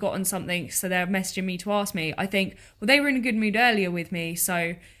 they've forgotten something, so they're messaging me to ask me, I think, well, they were in a good mood earlier with me,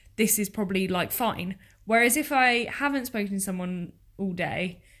 so this is probably like fine. Whereas if I haven't spoken to someone all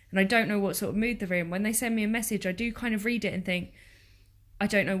day and I don't know what sort of mood they're in, when they send me a message, I do kind of read it and think, I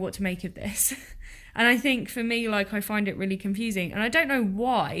don't know what to make of this. And I think for me, like, I find it really confusing, and I don't know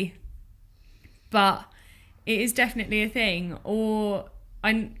why, but it is definitely a thing. Or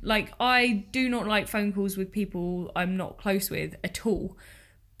I do not like phone calls with people I'm not close with at all.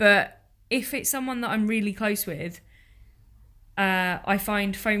 But if it's someone that I'm really close with, I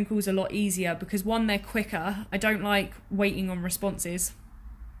find phone calls a lot easier because, one, they're quicker. I don't like waiting on responses.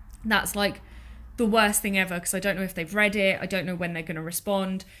 That's like the worst thing ever, because I don't know if they've read it, I don't know when they're going to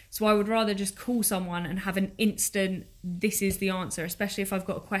respond. So I would rather just call someone and have an instant, this is the answer, especially if I've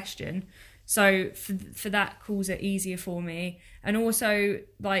got a question. So for that, calls are easier for me. And also,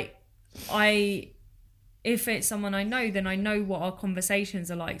 like, if it's someone I know, then I know what our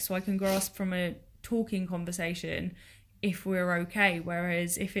conversations are like, so I can grasp from a talking conversation if we're okay.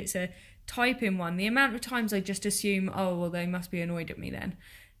 Whereas if it's a typing one, the amount of times I just assume, oh, well, they must be annoyed at me then.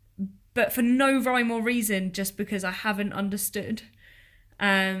 But for no rhyme or reason, just because I haven't understood.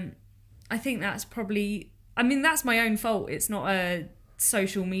 I think that's probably, I mean, that's my own fault. It's not a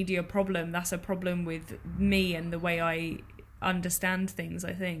social media problem. That's a problem with me and the way I understand things,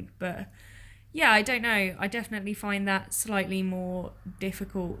 I think. But yeah, I don't know. I definitely find that slightly more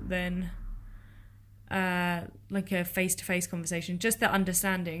difficult than like a face-to-face conversation. Just the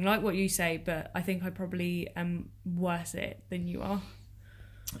understanding, like what you say, but I think I probably am worse at it than you are.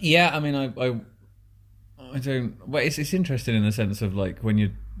 Yeah, I mean, I don't. Well, it's interesting in the sense of like when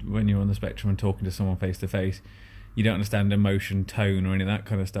you're on the spectrum and talking to someone face to face, you don't understand emotion, tone, or any of that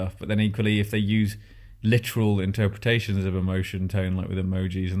kind of stuff. But then equally, if they use literal interpretations of emotion, tone, like with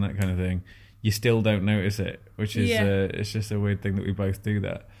emojis and that kind of thing, you still don't notice it, which is it's just a weird thing that we both do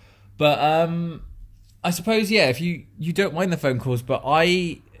that. But I suppose, yeah, if you don't mind the phone calls, but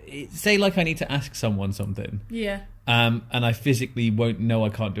say like I need to ask someone something. Yeah. And I physically won't know I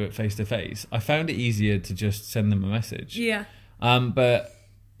can't do it face to face. I found it easier to just send them a message. Yeah. But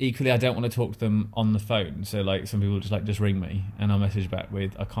equally, I don't want to talk to them on the phone. So like some people just ring me and I'll message back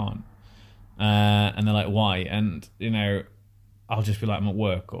with I can't. And they're like, why? And I'll just be like, I'm at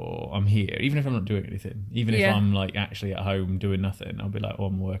work or I'm here, even if I'm not doing anything. Even if I'm like actually at home doing nothing, I'll be like, oh,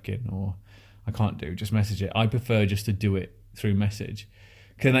 I'm working or I can't do. Just message it. I prefer just to do it through message.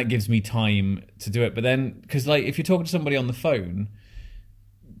 Because that gives me time to do it. But then, because like if you're talking to somebody on the phone,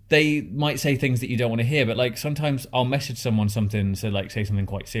 they might say things that you don't want to hear. But like sometimes I'll message someone something, so like say something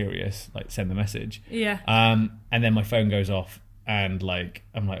quite serious, like send the message. Yeah. And then my phone goes off and like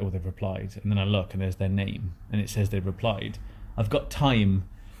I'm like, oh, they've replied. And then I look and there's their name and it says they've replied. I've got time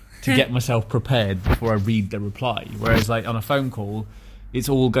to get myself prepared before I read the reply. Whereas like on a phone call, it's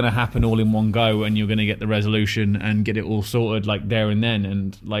all going to happen all in one go and you're going to get the resolution and get it all sorted like there and then.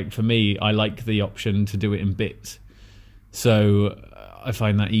 And like for me, I like the option to do it in bits. So I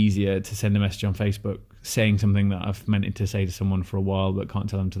find that easier to send a message on Facebook saying something that I've meant to say to someone for a while but can't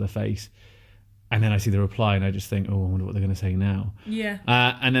tell them to their face. And then I see the reply and I just think, oh, I wonder what they're going to say now. Yeah.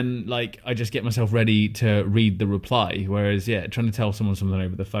 And then like I just get myself ready to read the reply. Whereas, yeah, trying to tell someone something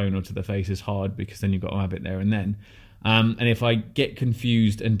over the phone or to the face is hard because then you've got to have it there and then. And if I get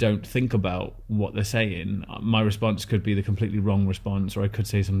confused and don't think about what they're saying, my response could be the completely wrong response, or I could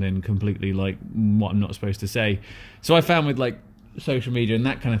say something completely like what I'm not supposed to say. So I found with like social media and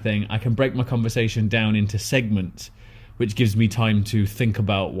that kind of thing, I can break my conversation down into segments, which gives me time to think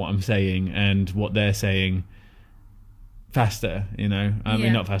about what I'm saying and what they're saying faster, I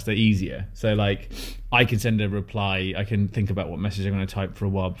mean, not faster, easier. So like I can send a reply, I can think about what message I'm going to type for a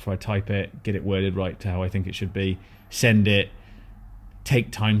while before I type it, get it worded right to how I think it should be, send it, take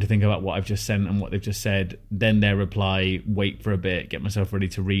time to think about what I've just sent and what they've just said, then their reply, wait for a bit, get myself ready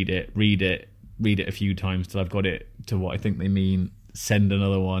to read it a few times till I've got it to what I think they mean, send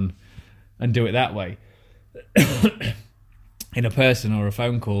another one and do it that way. In a person or a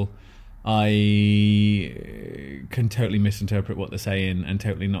phone call, I can totally misinterpret what they're saying and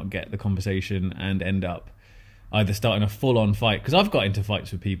totally not get the conversation and end up either starting a full-on fight, because I've got into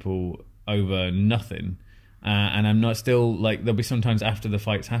fights with people over nothing, and I'm not still like, there'll be sometimes after the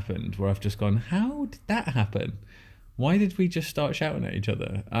fight's happened where I've just gone, how did that happen? Why did we just start shouting at each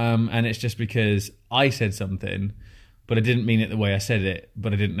other? And it's just because I said something, but I didn't mean it the way I said it,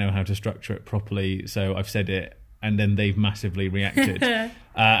 but I didn't know how to structure it properly, so I've said it and then they've massively reacted.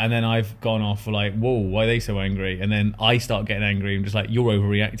 And then I've gone off like, whoa, why are they so angry? And then I start getting angry and just like, you're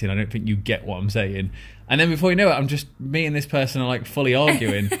overreacting. I don't think you get what I'm saying. And then before you know it, me and this person are like fully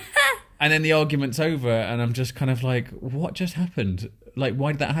arguing. And then the argument's over and I'm just kind of like, what just happened? Like,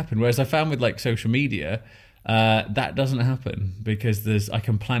 why did that happen? Whereas I found with like social media, that doesn't happen because I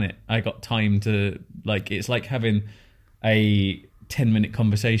can plan it. I got time to like, it's like having a 10-minute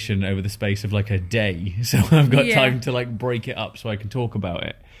conversation over the space of like a day, so I've got time to like break it up so I can talk about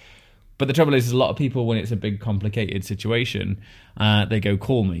it. But the trouble is a lot of people, when it's a big complicated situation, they go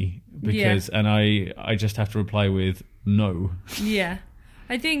call me because and I just have to reply with no.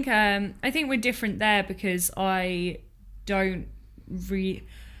 I think we're different there because I don't really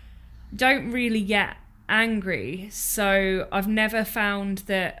get angry, so I've never found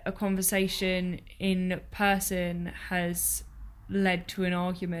that a conversation in person has led to an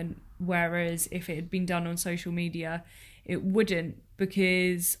argument, whereas if it had been done on social media it wouldn't,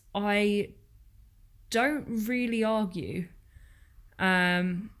 because I don't really argue.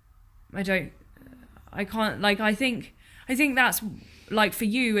 I can't, like, I think that's like, for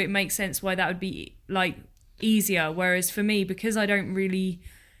you it makes sense why that would be like easier, whereas for me, because I don't really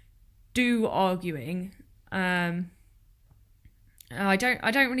do arguing, I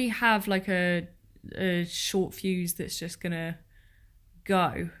don't really have like a short fuse that's just gonna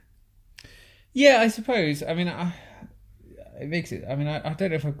go. Yeah, I suppose. I mean, it makes it. I mean, I don't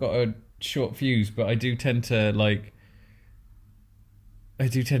know if I've got a short fuse, but I do tend to like I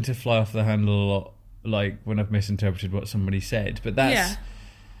do tend to fly off the handle a lot, like when I've misinterpreted what somebody said. But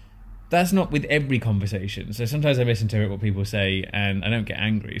that's not with every conversation. So sometimes I misinterpret what people say and I don't get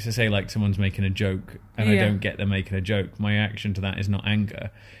angry. So say like someone's making a joke and I don't get them making a joke. My reaction to that is not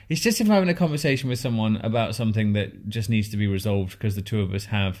anger. It's just if I'm having a conversation with someone about something that just needs to be resolved because the two of us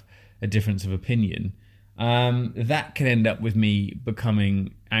have a difference of opinion, that can end up with me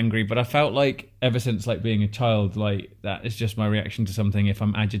becoming angry. But I felt like ever since like being a child, like that is just my reaction to something. If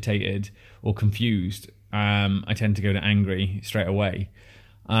I'm agitated or confused, I tend to go to angry straight away.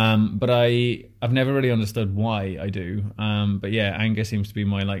 But I've never really understood why I do. But yeah, anger seems to be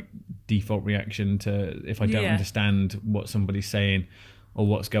my like default reaction to if I don't understand what somebody's saying or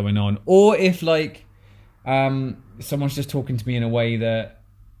what's going on, or if like someone's just talking to me in a way that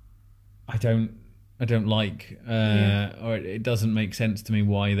I don't like, or it doesn't make sense to me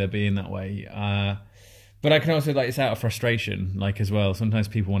why they're being that way. But I can also like it's out of frustration, like as well. Sometimes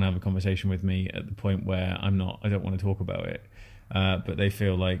people want to have a conversation with me at the point where I don't want to talk about it. But they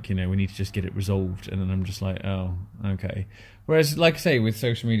feel like, we need to just get it resolved. And then I'm just like, oh, okay. Whereas, like I say, with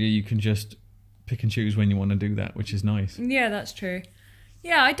social media, you can just pick and choose when you want to do that, which is nice. Yeah, that's true.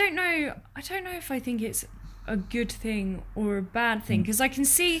 Yeah, I don't know if I think it's a good thing or a bad thing, because I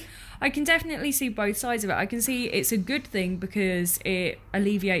can definitely see both sides of it. I can see it's a good thing because it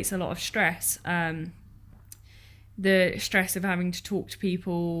alleviates a lot of stress. The stress of having to talk to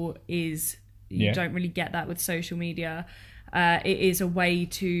people you don't really get that with social media. It is a way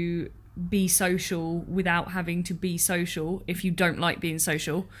to be social without having to be social if you don't like being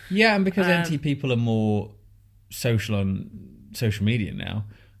social. Yeah, and because NT people are more social on social media now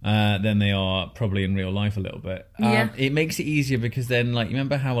than they are probably in real life a little bit. It makes it easier because then, like, you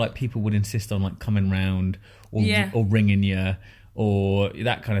remember how like people would insist on like coming round or ringing you or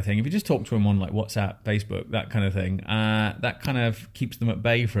that kind of thing. If you just talk to them on like WhatsApp, Facebook, that kind of thing, that kind of keeps them at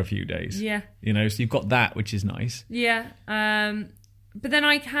bay for a few days. Yeah. So you've got that, which is nice. Yeah. But then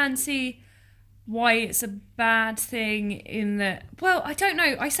I can see why it's a bad thing in that, well, I don't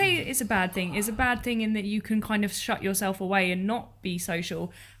know. I say it's a bad thing. It's a bad thing in that you can kind of shut yourself away and not be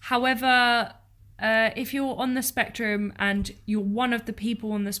social. However, if you're on the spectrum and you're one of the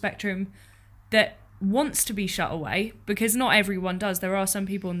people on the spectrum that wants to be shut away, because not everyone does. There are some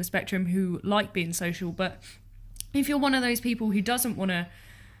people on the spectrum who like being social, but if you're one of those people who doesn't want to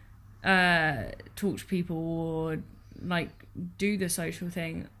talk to people or like do the social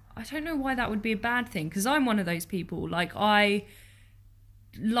thing, I don't know why that would be a bad thing, because I'm one of those people. Like, I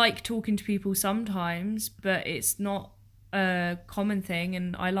like talking to people sometimes, but it's not a common thing,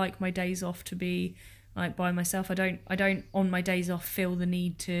 and I like my days off to be like by myself. I don't on my days off feel the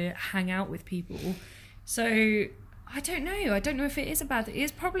need to hang out with people. So I don't know if it is a bad thing.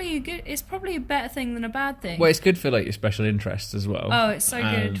 It's probably a better thing than a bad thing. Well, it's good for like your special interests as well. Oh, it's so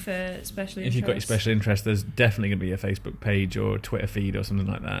good for special interests. If you've got your special interest, there's definitely going to be a Facebook page or a Twitter feed or something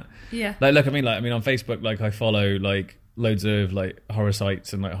like that. Yeah. Like, look, I mean on Facebook, like I follow like loads of like horror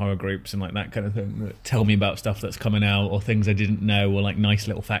sites and like horror groups and like that kind of thing that tell me about stuff that's coming out or things I didn't know or like nice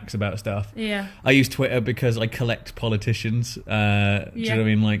little facts about stuff. Yeah. I use Twitter because I collect politicians. Do you know what I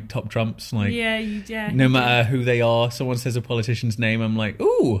mean? Like top trumps. Like no matter who they are, someone says a politician's name, I'm like,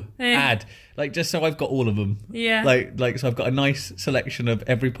 ooh, ad. Like just so I've got all of them. Yeah. Like so I've got a nice selection of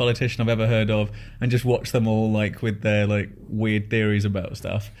every politician I've ever heard of and just watch them all like with their like weird theories about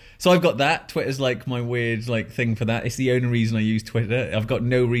stuff. So I've got that. Twitter's like my weird like thing for that. It's the only reason I use Twitter. I've got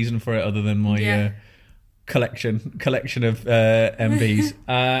no reason for it other than my collection of MVs.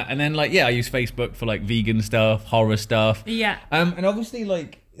 And then like I use Facebook for like vegan stuff, horror stuff. Yeah. And obviously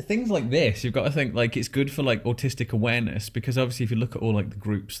like things like this, you've got to think like it's good for like autistic awareness, because obviously if you look at all like the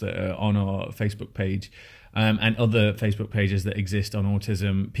groups that are on our Facebook page and other Facebook pages that exist on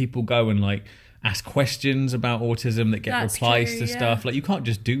autism, people go and like ask questions about autism that get replies to stuff. Like you can't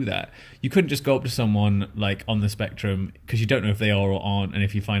just do that. You couldn't just go up to someone like on the spectrum because you don't know if they are or aren't, and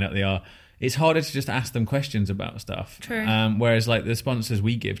if you find out they are, it's harder to just ask them questions about stuff. True. Whereas like the responses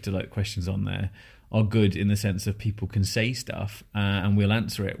we give to like questions on there are good in the sense of people can say stuff and we'll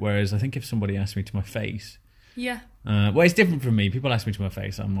answer it. Whereas I think if somebody asked me to my face, well, it's different from me. People ask me to my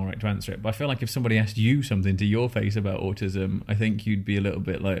face, I'm all right to answer it. But I feel like if somebody asked you something to your face about autism, I think you'd be a little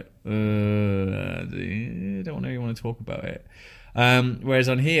bit like, I don't really want to talk about it. Whereas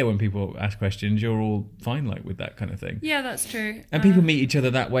on here, when people ask questions, you're all fine like with that kind of thing. Yeah, that's true. And people meet each other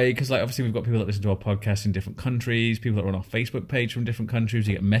that way because like obviously we've got people that listen to our podcast in different countries, people that are on our Facebook page from different countries.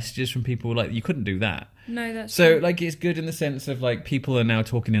 You get messages from people, like you couldn't do that. No, that's so true. Like it's good in the sense of like people are now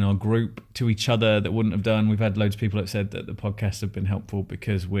talking in our group to each other that wouldn't have done. We've had loads of people people have said that the podcasts have been helpful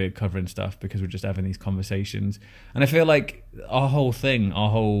because we're covering stuff, because we're just having these conversations. And I feel like our whole thing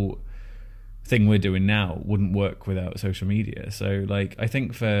we're doing now wouldn't work without social media. So like, I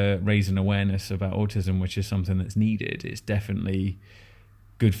think for raising awareness about autism, which is something that's needed, it's definitely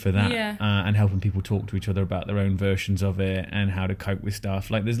good for that. And helping people talk to each other about their own versions of it and how to cope with stuff.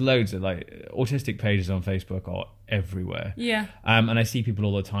 Like there's loads of like autistic pages on Facebook are everywhere. And I see people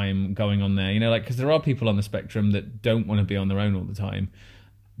all the time going on there, you know, like, because there are people on the spectrum that don't want to be on their own all the time,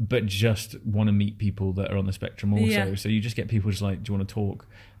 but just want to meet people that are on the spectrum also. So you just get people just like, do you want to talk?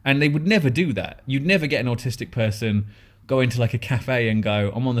 And they would never do that. You'd never get an autistic person go into like a cafe and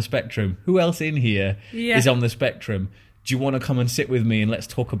go, I'm on the spectrum. Who else in here is on the spectrum? Do you want to come and sit with me and let's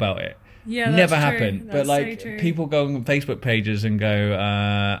talk about it? Never happen. But like so people go on Facebook pages and go,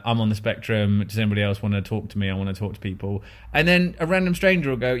 I'm on the spectrum. Does anybody else want to talk to me? I want to talk to people. And then a random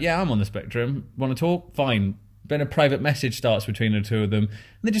stranger will go, yeah, I'm on the spectrum. Want to talk? Fine. Then a private message starts between the two of them. And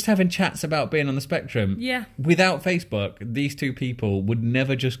they're just having chats about being on the spectrum. Without Facebook, these two people would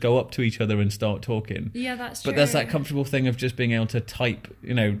never just go up to each other and start talking. That's true. But there's that comfortable thing of just being able to type,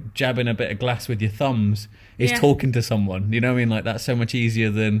 you know, jabbing a bit of glass with your thumbs is talking to someone. You know what I mean? Like, that's so much easier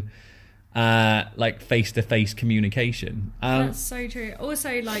than like face-to-face communication. That's so true.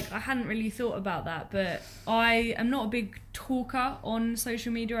 Also, like, I hadn't really thought about that, but I am not a big talker on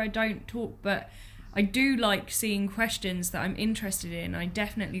social media. I don't talk, but I do like seeing questions that I'm interested in. I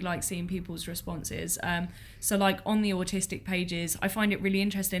definitely like seeing people's responses. So like on the autistic pages, I find it really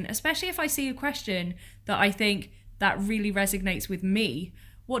interesting, especially if I see a question that I think that really resonates with me.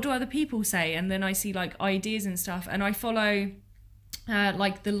 What do other people say? And then I see like ideas and stuff. And I follow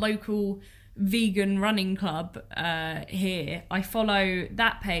like the local vegan running club here. I follow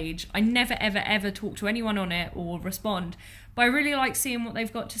that page. I never ever talk to anyone on it or respond, but I really like seeing what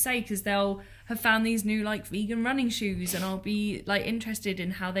they've got to say, because they'll have found these new like vegan running shoes and I'll be like interested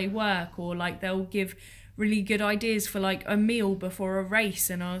in how they work, or like they'll give really good ideas for like a meal before a race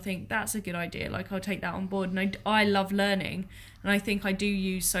and I'll think that's a good idea, like I'll take that on board. And I love learning, and I think I do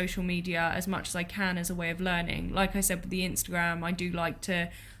use social media as much as I can as a way of learning. Like I said with the Instagram, I do like to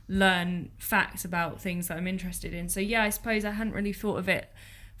learn facts about things that I'm interested in. So yeah, I suppose I hadn't really thought of it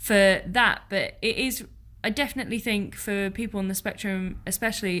for that, but it is, I definitely think for people on the spectrum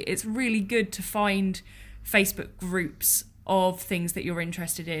especially, it's really good to find Facebook groups of things that you're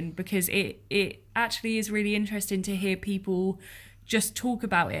interested in, because it actually is really interesting to hear people just talk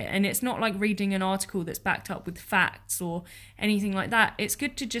about it. And it's not like reading an article that's backed up with facts or anything like that. It's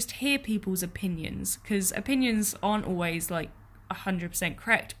good to just hear people's opinions, because opinions aren't always like 100%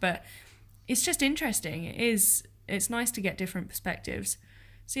 correct, but it's just interesting. It's nice to get different perspectives.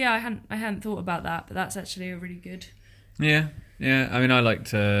 So yeah, I hadn't thought about that, but that's actually a really good. Yeah. I mean, I like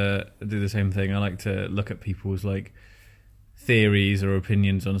to do the same thing. I like to look at people's like theories or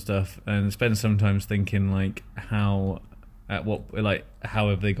opinions on stuff and spend sometimes thinking like how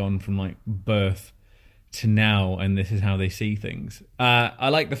have they gone from like birth to now, and this is how they see things. I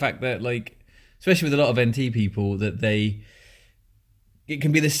like the fact that, like, especially with a lot of NT people, that it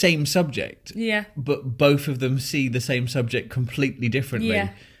can be the same subject, but both of them see the same subject completely differently.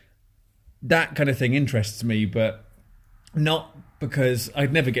 That kind of thing interests me, but not because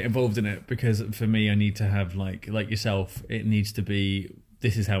I'd never get involved in it, because for me, I need to have like yourself, it needs to be,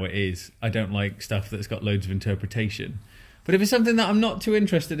 this is how it is. I don't like stuff that's got loads of interpretation. But if it's something that I'm not too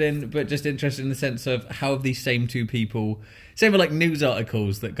interested in, but just interested in the sense of how have these same two people, same with like news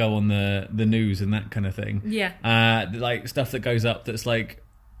articles that go on the news and that kind of thing. Like stuff that goes up that's like,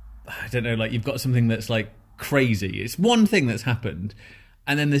 I don't know, like you've got something that's like crazy. It's one thing that's happened,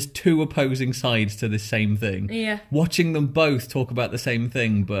 and then there's two opposing sides to the same thing. Watching them both talk about the same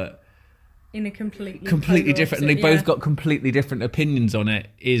thing, but in a completely different, and they both got completely different opinions on it,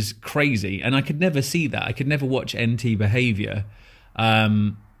 is crazy. And I could never see that. I could never watch NT behaviour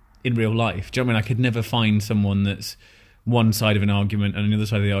in real life. Do you know what I mean? I could never find someone that's one side of an argument and another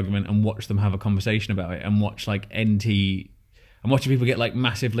side of the argument and watch them have a conversation about it, and watch like NT, and watching people get like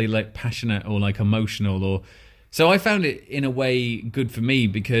massively like passionate or like emotional. Or so I found it in a way good for me,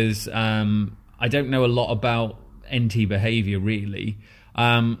 because I don't know a lot about NT behaviour really.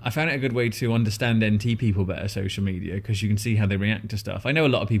 I found it a good way to understand NT people better, social media, because you can see how they react to stuff. I know a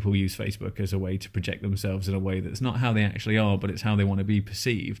lot of people use Facebook as a way to project themselves in a way that's not how they actually are, but it's how they want to be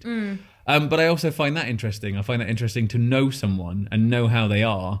perceived. But I also find that interesting. I find that interesting to know someone and know how they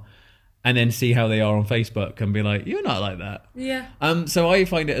are, and then see how they are on Facebook and be like, you're not like that. So I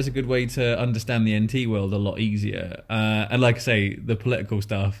find it as a good way to understand the NT world a lot easier. And like I say, the political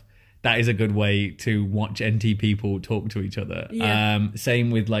stuff, that is a good way to watch NT people talk to each other. Yeah.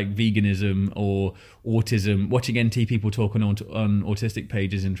 Same with like veganism or autism. Watching NT people talk on autistic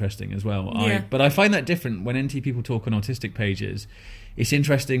pages is interesting as well. Yeah. But I find that different when NT people talk on autistic pages. It's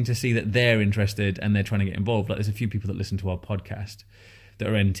interesting to see that they're interested and they're trying to get involved. Like there's a few people that listen to our podcast that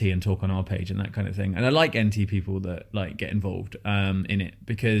are NT and talk on our page and that kind of thing. And I like NT people that like get involved in it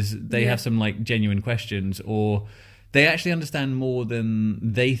because they have some like genuine questions, or they actually understand more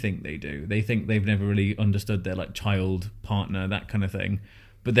than they think they do. They think they've never really understood their like child, partner, that kind of thing.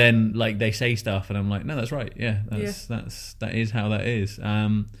 But then like they say stuff and I'm like, no, that's right. Yeah, that is how that is.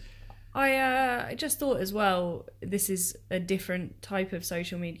 I just thought as well, this is a different type of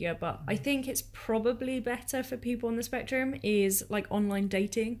social media, but I think it's probably better for people on the spectrum is like online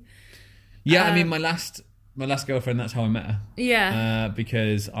dating. Yeah, I mean, my last girlfriend, that's how I met her. Yeah.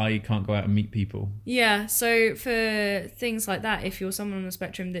 Because I can't go out and meet people. Yeah, so for things like that, if you're someone on the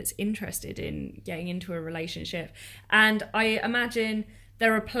spectrum that's interested in getting into a relationship, and I imagine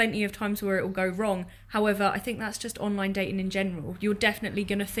there are plenty of times where it will go wrong. However, I think that's just online dating in general. You're definitely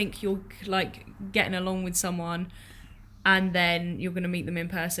going to think you're like getting along with someone, and then you're going to meet them in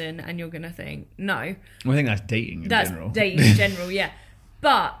person and you're going to think, no. Well, I think that's dating in general. That's dating in general, yeah.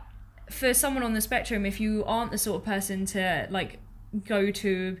 But for someone on the spectrum, if you aren't the sort of person to like go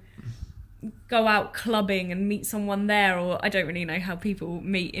out clubbing and meet someone there, or I don't really know how people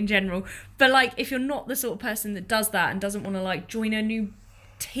meet in general, but like if you're not the sort of person that does that and doesn't want to like join a new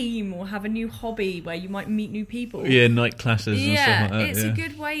team or have a new hobby where you might meet new people, night classes and stuff like that, it's a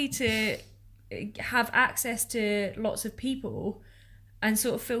good way to have access to lots of people and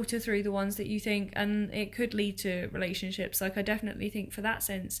sort of filter through the ones that you think, and it could lead to relationships. Like I definitely think for that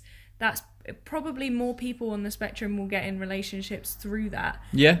sense, that's probably more people on the spectrum will get in relationships through that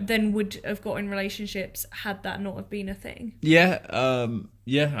than would have got in relationships had that not have been a thing. I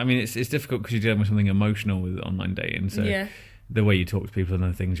mean it's difficult because you're dealing with something emotional with online dating, so the way you talk to people and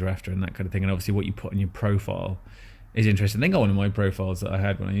the things you're after and that kind of thing, and obviously what you put on your profile is interesting. I think one of my profiles that I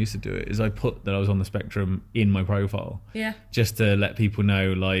had when I used to do it is I put that I was on the spectrum in my profile, just to let people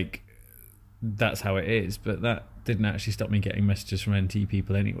know like that's how it is, but that didn't actually stop me getting messages from NT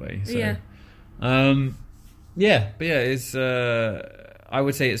people anyway. So it's I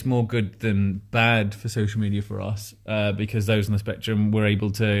would say it's more good than bad for social media for us, because those on the spectrum were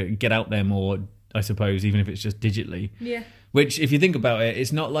able to get out there more, I suppose, even if it's just digitally. Yeah. Which, if you think about it,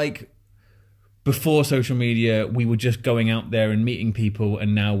 it's not like before social media we were just going out there and meeting people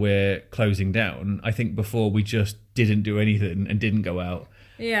and now we're closing down. I think before we just didn't do anything and didn't go out.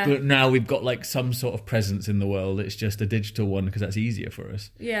 Yeah. But now we've got like some sort of presence in the world. It's just a digital one because that's easier for us.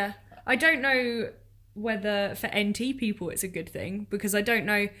 Yeah. I don't know whether for NT people it's a good thing, because I don't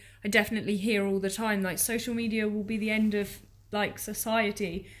know. I definitely hear all the time like social media will be the end of like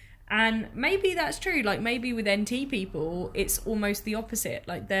society. And maybe that's true. Like maybe with NT people, it's almost the opposite.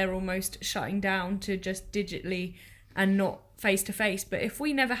 Like they're almost shutting down to just digitally and not face-to-face. But if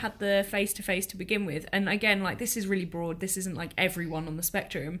we never had the face-to-face to begin with, and again, like this is really broad. This isn't like everyone on the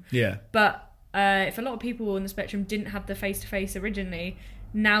spectrum. Yeah. But if a lot of people on the spectrum didn't have the face-to-face originally,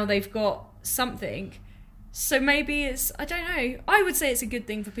 now they've got something. So maybe it's, I don't know. I would say it's a good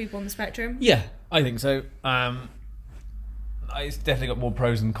thing for people on the spectrum. Yeah, I think so. It's definitely got more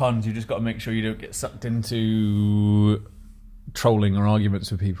pros and cons. You just got to make sure you don't get sucked into trolling or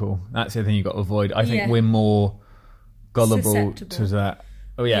arguments with people. That's the thing you've got to avoid. I think we're more gullible to that.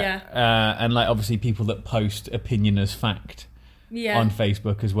 Oh yeah. And like obviously people that post opinion as fact on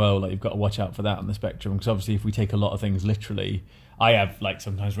Facebook as well. Like you've got to watch out for that on the spectrum, because obviously if we take a lot of things literally, I have like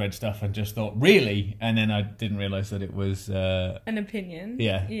sometimes read stuff and just thought really, and then I didn't realise that it was an opinion.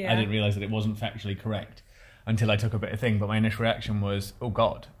 I didn't realise that it wasn't factually correct until I took a bit of thing, but my initial reaction was, oh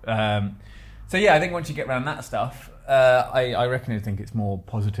God. So yeah, I think once you get around that stuff, I reckon I think it's more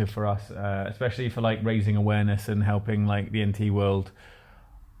positive for us, especially for like raising awareness and helping like the NT world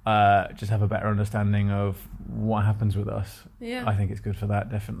just have a better understanding of what happens with us. Yeah. I think it's good for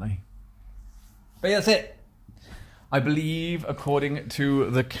that, definitely. But yeah, that's it. I believe, according to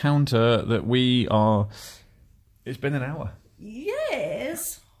the counter, that we are... It's been an hour.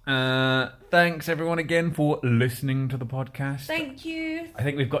 Yes. Thanks everyone again for listening to the podcast. Thank you. I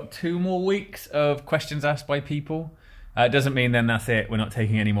think we've got 2 more weeks of questions asked by people. It doesn't mean then that's it. We're not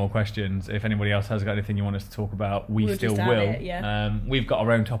taking any more questions. If anybody else has got anything you want us to talk about, we'll still will. We've got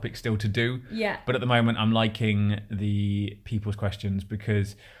our own topics still to do. Yeah. But at the moment, I'm liking the people's questions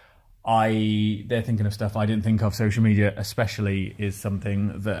because they're thinking of stuff I didn't think of. Social media especially is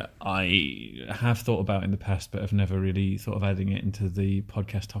something that I have thought about in the past, but have never really thought of adding it into the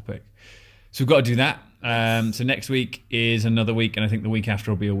podcast topic. So we've got to do that. So next week is another week, and I think the week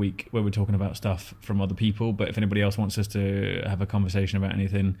after will be a week where we're talking about stuff from other people. But if anybody else wants us to have a conversation about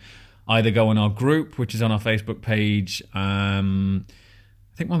anything, either go on our group, which is on our Facebook page. I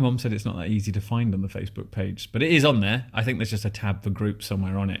think my mum said it's not that easy to find on the Facebook page, but it is on there. I think there's just a tab for groups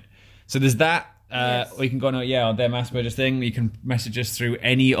somewhere on it. So there's that. Yes. Or you can go on Them Asperger's thing. You can message us through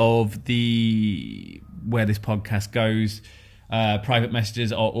any of the where this podcast goes. Private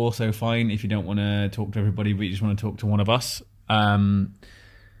messages are also fine if you don't want to talk to everybody, but you just want to talk to one of us. And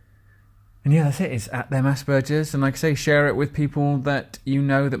yeah, that's it. It's at Them Asperger's. And like I say, share it with people that you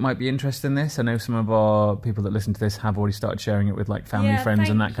know that might be interested in this. I know some of our people that listen to this have already started sharing it with like family, friends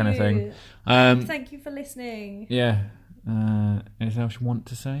and that kind of thing. Thank you for listening. Yeah. Anything else you want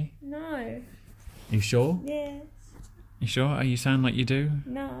to say? No. You sure? Yes. You sure? You sound like you do?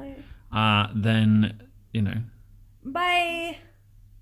 No. Then, you know. Bye.